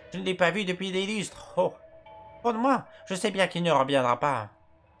ici. Je ne l'ai pas vu depuis des lustres. Oh! Oh de moi, je sais bien qu'il ne reviendra pas.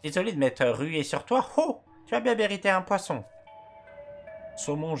 Désolé de m'être rué sur toi. Oh! Tu as bien mérité un poisson.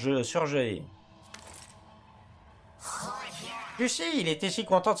 Saumon surgelé. Lucie, il était si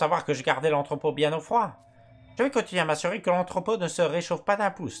content de savoir que je gardais l'entrepôt bien au froid. Je vais continuer à m'assurer que l'entrepôt ne se réchauffe pas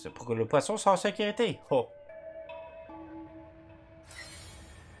d'un pouce pour que le poisson soit en sécurité. Oh!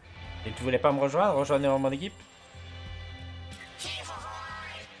 Et tu voulais pas me rejoindre? Rejoindre mon équipe?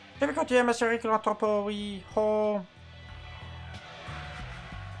 Je vais continuer à m'assurer que l'entrepôt, oui. Oh!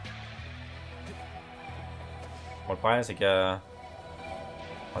 Bon, le problème, c'est que...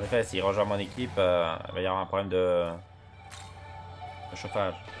 En effet, s'il rejoint mon équipe, il va y avoir un problème de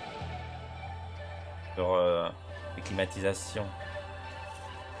chauffage. De climatisation.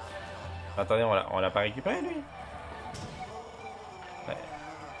 Attendez, on l'a pas récupéré, lui? Ouais.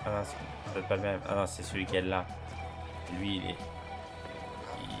 Ah non, c'est peut-être pas le même. Ah non, c'est celui qui est là. Lui, il est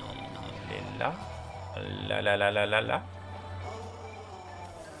là. Là.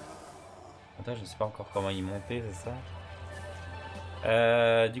 Attends, je sais pas encore comment il montait, c'est ça?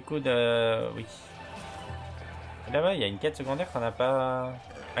 Du coup, oui. Là-bas, il y a une quête secondaire qu'on n'a pas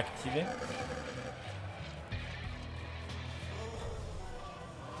activée.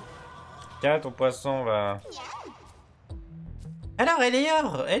 Tiens, ton poisson va... Alors, elle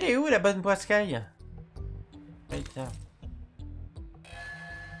est où, la bonne poiscaille? Oui, tiens.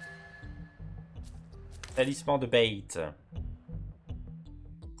 Talisman de bait.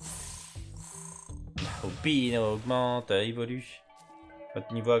 Opine, augmente, évolue.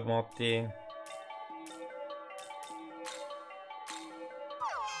 Votre niveau augmenté.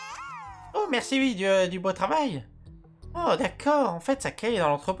 Oh, merci, oui, du beau travail. Oh, d'accord. En fait, ça caille dans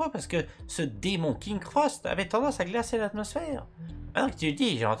l'entrepôt parce que ce démon King Frost avait tendance à glacer l'atmosphère. Maintenant que tu le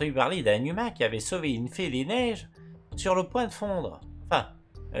dis, j'ai entendu parler d'un humain qui avait sauvé une fée des neiges sur le point de fondre. Enfin,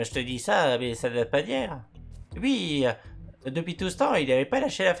 je te dis ça, mais ça date pas d'hier. Oui, depuis tout ce temps, il n'avait pas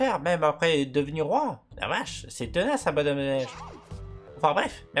lâché l'affaire, même après être devenu roi. La vache, c'est tenace, un bonhomme de neige. Enfin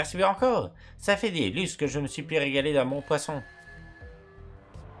bref, merci bien encore. Ça fait des lustres que je me suis plus régalé d'un bon poisson.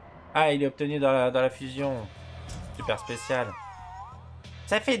 Ah, il est obtenu dans la fusion. Super spécial.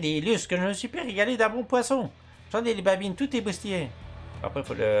 Ça fait des lustres que je me suis plus régalé d'un bon poisson. J'en ai les babines tout éboustillées. Après, il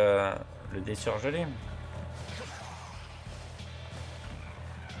faut le désurgeler.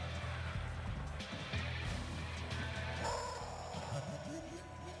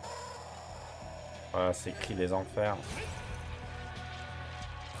 Voilà, c'est écrit des enfers.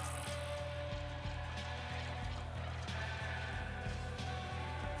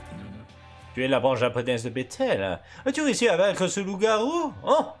 Tu es la branche japonaise de Bethel. As-tu réussi à vaincre ce loup-garou?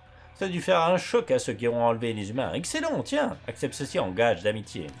 Oh! Ça a dû faire un choc à ceux qui ont enlevé les humains. Excellent, tiens, accepte ceci en gage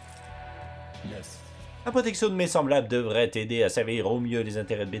d'amitié. Yes. La protection de mes semblables devrait t'aider à servir au mieux les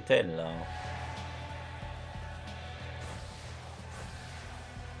intérêts de Bethel.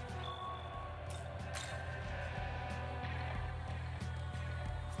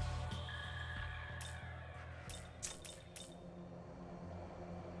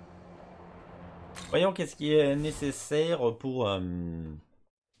 Voyons qu'est-ce qui est nécessaire pour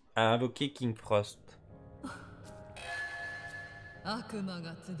invoquer King Frost. Ah,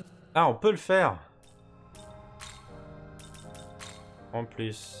 on peut le faire. En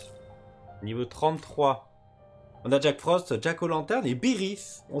plus. Niveau 33. On a Jack Frost, Jack O'Lantern et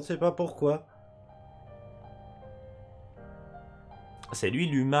Beerus. On ne sait pas pourquoi. C'est lui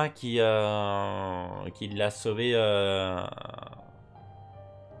l'humain qui l'a sauvé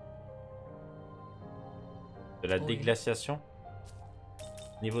de la déglaciation.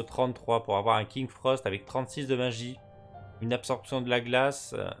 Niveau 33 pour avoir un King Frost avec 36 de magie. Une absorption de la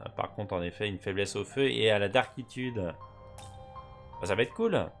glace. Par contre, en effet, une faiblesse au feu et à la darkitude. Bah, ça va être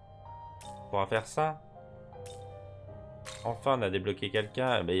cool. On pourra faire ça. Enfin, on a débloqué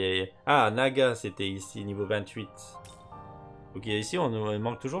quelqu'un. Ah, Naga, c'était ici, niveau 28. Ok, ici, il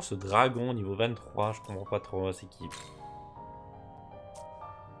manque toujours ce dragon, niveau 23. Je comprends pas trop, c'est qui.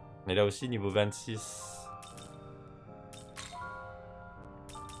 Mais là aussi, niveau 26.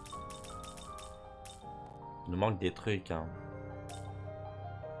 Il nous manque des trucs, hein.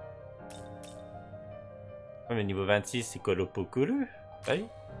 Ouais, mais niveau 26, c'est Kolopokulu. Ah oui,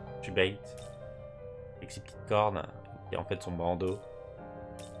 je suis bait. Avec ses petites cornes, et en fait son bandeau.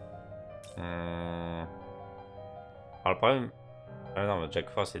 Alors le problème... Ah non, Jack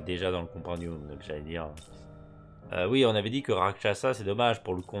Frost est déjà dans le compendium, donc j'allais dire... Oui, on avait dit que Rakshasa, c'est dommage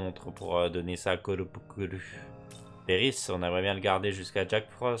pour le contre, pour donner ça à Kolopukulu. Peris, on aimerait bien le garder jusqu'à Jack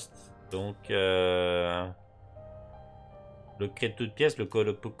Frost. Donc, le cri de toute pièce, le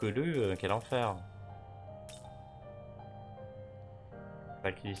Kolopukulu, quel enfer.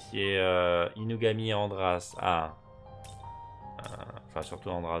 Sacrifier Inugami et Andras. Ah. Enfin, surtout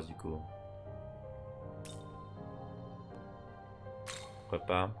Andras, du coup. Pourquoi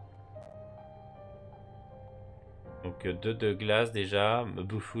pas. Donc 2 de glace déjà,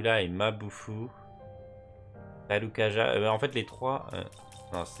 Bufula et Mabufu. Talukaja, en fait les 3...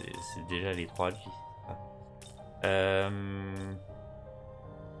 non, c'est déjà les 3 lui.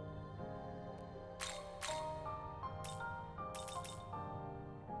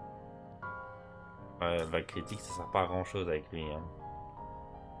 Bah, critique, ça sert pas à grand chose avec lui. Hein.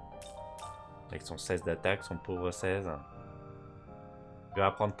 Avec son 16 d'attaque, son pauvre 16. Je vais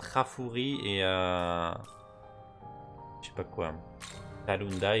apprendre Trafouri et... je sais pas quoi.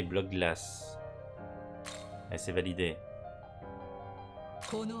 Talunda et bloc glace. Et c'est validé.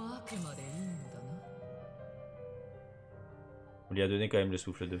 On lui a donné quand même le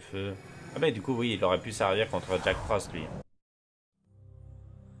souffle de feu. Ah bah du coup oui, il aurait pu servir contre Jack Frost lui.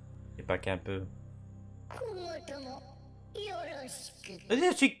 Et pas qu'un peu.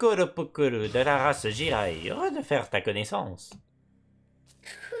 Je suis Kolopukulu de la race Jirai, heureux de faire ta connaissance.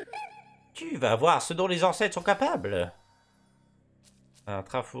 Tu vas voir ce dont les ancêtres sont capables. Un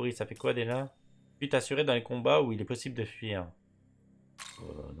Trafouri, ça fait quoi déjà? Puis t'assurer dans les combats où il est possible de fuir.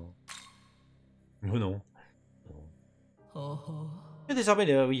 Non. Oh non. Et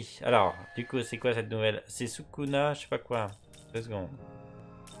désormais, oui. Alors, du coup, c'est quoi cette nouvelle? C'est Sukuna, je sais pas quoi. 2 secondes.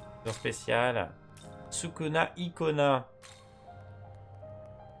 Spécial. Sukuna Ikona.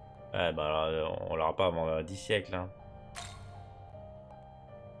 Ouais, bah alors, on l'aura pas avant 10 siècles. Hein.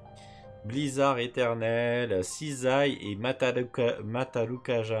 Blizzard éternel, Sisai et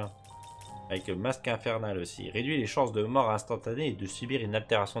Matalukaja. Avec masque infernal aussi. Réduit les chances de mort instantanée et de subir une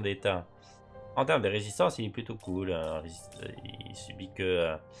altération d'état. En termes de résistance, il est plutôt cool. Il subit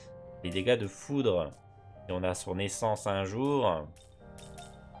que les dégâts de foudre. Si on a son essence un jour,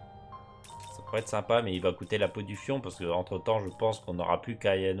 ça pourrait être sympa, mais il va coûter la peau du fion parce que entre temps, je pense qu'on n'aura plus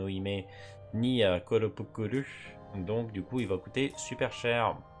Kayano Hime ni Kolopukulu. Donc, du coup, il va coûter super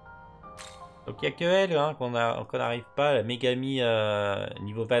cher. Donc, il n'y a que elle hein, qu'on n'arrive pas. La Megami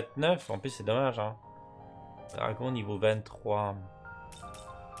niveau 29. En plus, c'est dommage. Hein. Dragon niveau 23.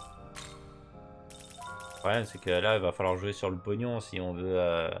 Le problème, c'est que là, il va falloir jouer sur le pognon si on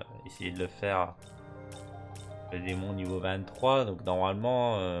veut essayer de le faire. Le démon niveau 23, donc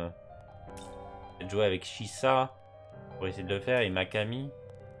normalement, je vais jouer avec Shisa pour essayer de le faire, et Makami,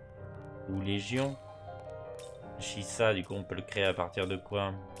 ou Légion. Shisa, du coup, on peut le créer à partir de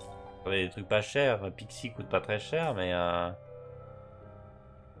quoi? Des trucs pas chers, Pixie coûte pas très cher, mais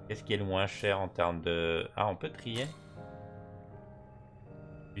qu'est-ce qui est le moins cher en termes de... Ah, on peut trier.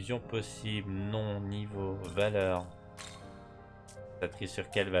 Fusion possible, non, niveau, valeur. Ça trie sur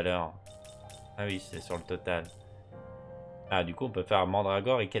quelle valeur? Ah oui, c'est sur le total. Ah, du coup, on peut faire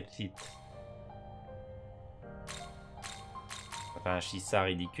Mandragore et Ketsit. Ça fait un Shisa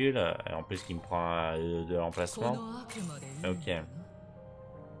ridicule, et en plus qui me prend de l'emplacement. Ok.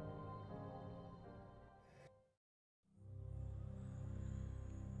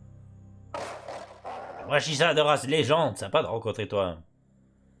 Moi, Shisa de race légende, sympa de rencontrer toi.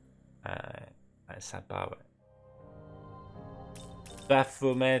 Sympa, ouais.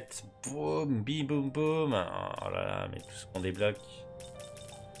 Baphomet, boum, bim boum boum. Oh là là, mais tout ce qu'on débloque.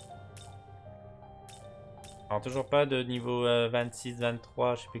 Alors, toujours pas de niveau 26,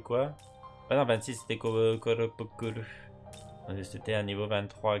 23, je sais plus quoi. Ah non, 26 c'était Kolopukulu. C'était un niveau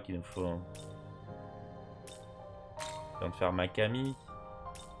 23 qu'il nous faut. On va faire Makami.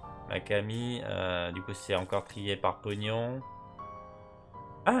 Makami, du coup c'est encore trié par pognon.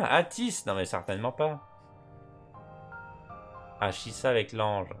 Ah, Atis, non mais certainement pas. Ah, Shisa avec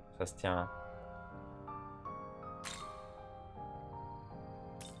l'ange, ça se tient.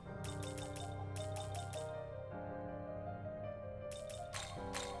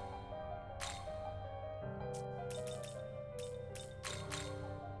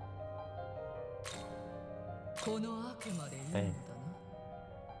 Hey.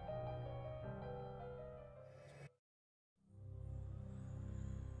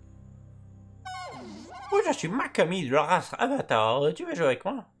 Oui, je suis Makami de la race Avatar. Tu veux jouer avec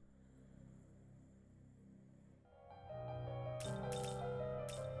moi?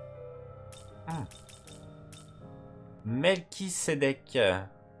 Melchisedec.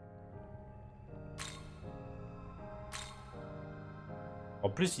 En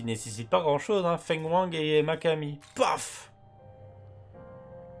plus, il nécessite pas grand chose, hein. Feng Wang et Makami. Paf!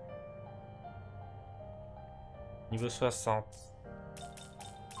 Niveau 60.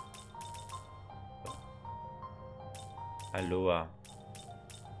 Aloha.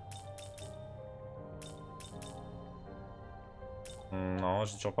 Non,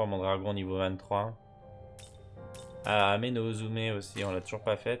 j'ai toujours pas mon dragon niveau 23. Ah, Ameno Zoomé aussi, on l'a toujours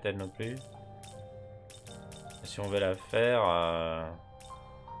pas faite, elle non plus. Si on veut la faire, un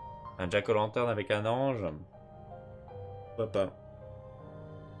jack-o'-lanterne avec un ange. Pourquoi pas.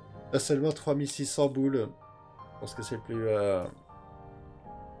 Ah, seulement 3600 boules. Je pense que c'est le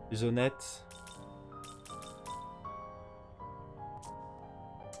plus honnête.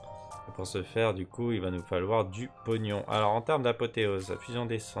 Et pour ce faire, du coup, il va nous falloir du pognon. Alors, en termes d'apothéose, fusion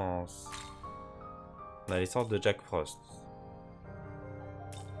d'essence. On a l'essence de Jack Frost.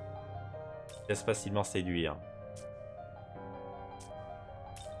 Laisse facilement séduire.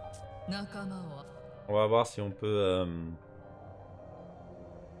 On va voir si on peut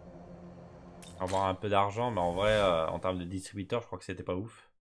avoir un peu d'argent, mais en vrai, en termes de distributeur, je crois que c'était pas ouf.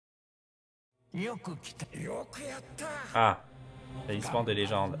 Ah, talisman de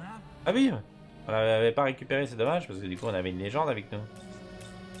légende. Ah oui, on l'avait pas récupéré, c'est dommage, parce que du coup on avait une légende avec nous.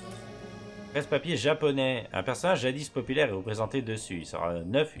 Presse-papier japonais. Un personnage jadis populaire est représenté dessus. Il sera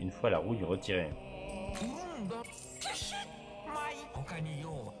neuf une fois la rouille retirée.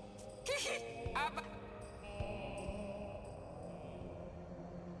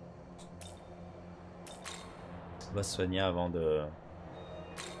 On va se soigner avant de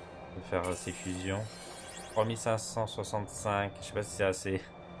faire ces fusions. 3565. Je sais pas si c'est assez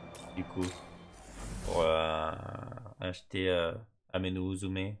du coup pour acheter Ameno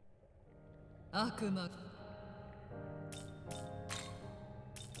Uzume.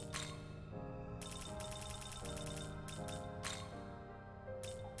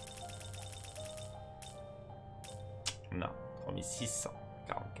 Non,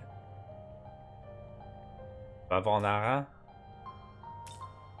 3644. On va avoir un Nara.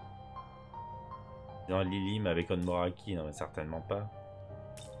 Dans Lilim avec Onmoraki, non mais certainement pas.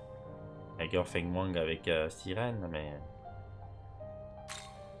 Avec Feng Wang avec Sirène, mais...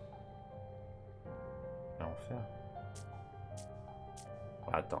 Qu'est-ce qu'on va en faire?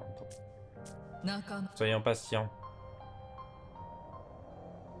 On va attendre. Soyons patients.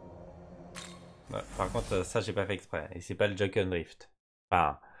 Ouais, par contre, ça j'ai pas fait exprès. Et c'est pas le Jock and Drift.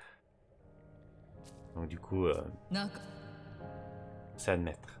 Enfin... Donc du coup... je sais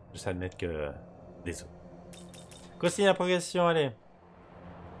admettre. Je sais admettre que... Désolé. Continue la progression, allez.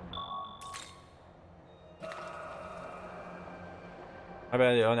 Ah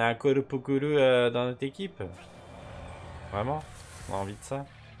ben, on a un Korupukuru dans notre équipe. Vraiment? On a envie de ça?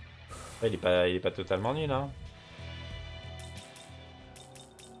 Ouais, il est pas totalement nul, hein.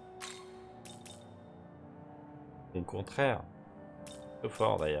 Au contraire. Peu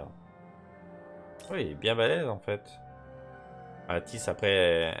fort, d'ailleurs. Oui, il est bien balèze, en fait. Ah, Tis,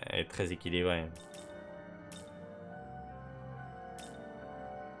 après, est très équilibré.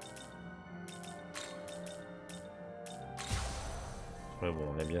 Ouais,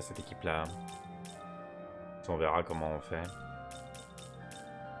 bon, on aime bien cette équipe-là. On verra comment on fait.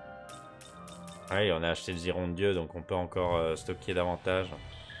 Ouais, on a acheté le Giron de Dieu, donc on peut encore stocker davantage.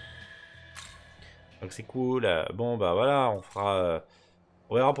 Donc c'est cool. Bon, bah voilà, on fera...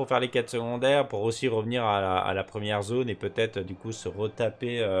 on verra pour faire les quêtes secondaires, pour aussi revenir à la première zone et peut-être du coup se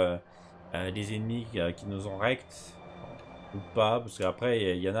retaper les ennemis qui nous ont rect. Ou pas, parce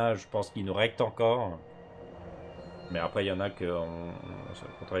qu'après il y en a, je pense, qui nous rectent encore. Mais après il y en a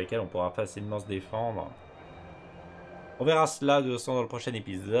contre lesquels on pourra facilement se défendre. On verra cela de toute façon dans le prochain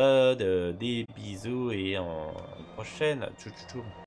épisode. Des bisous et en prochaine. Tchou tchou tchou.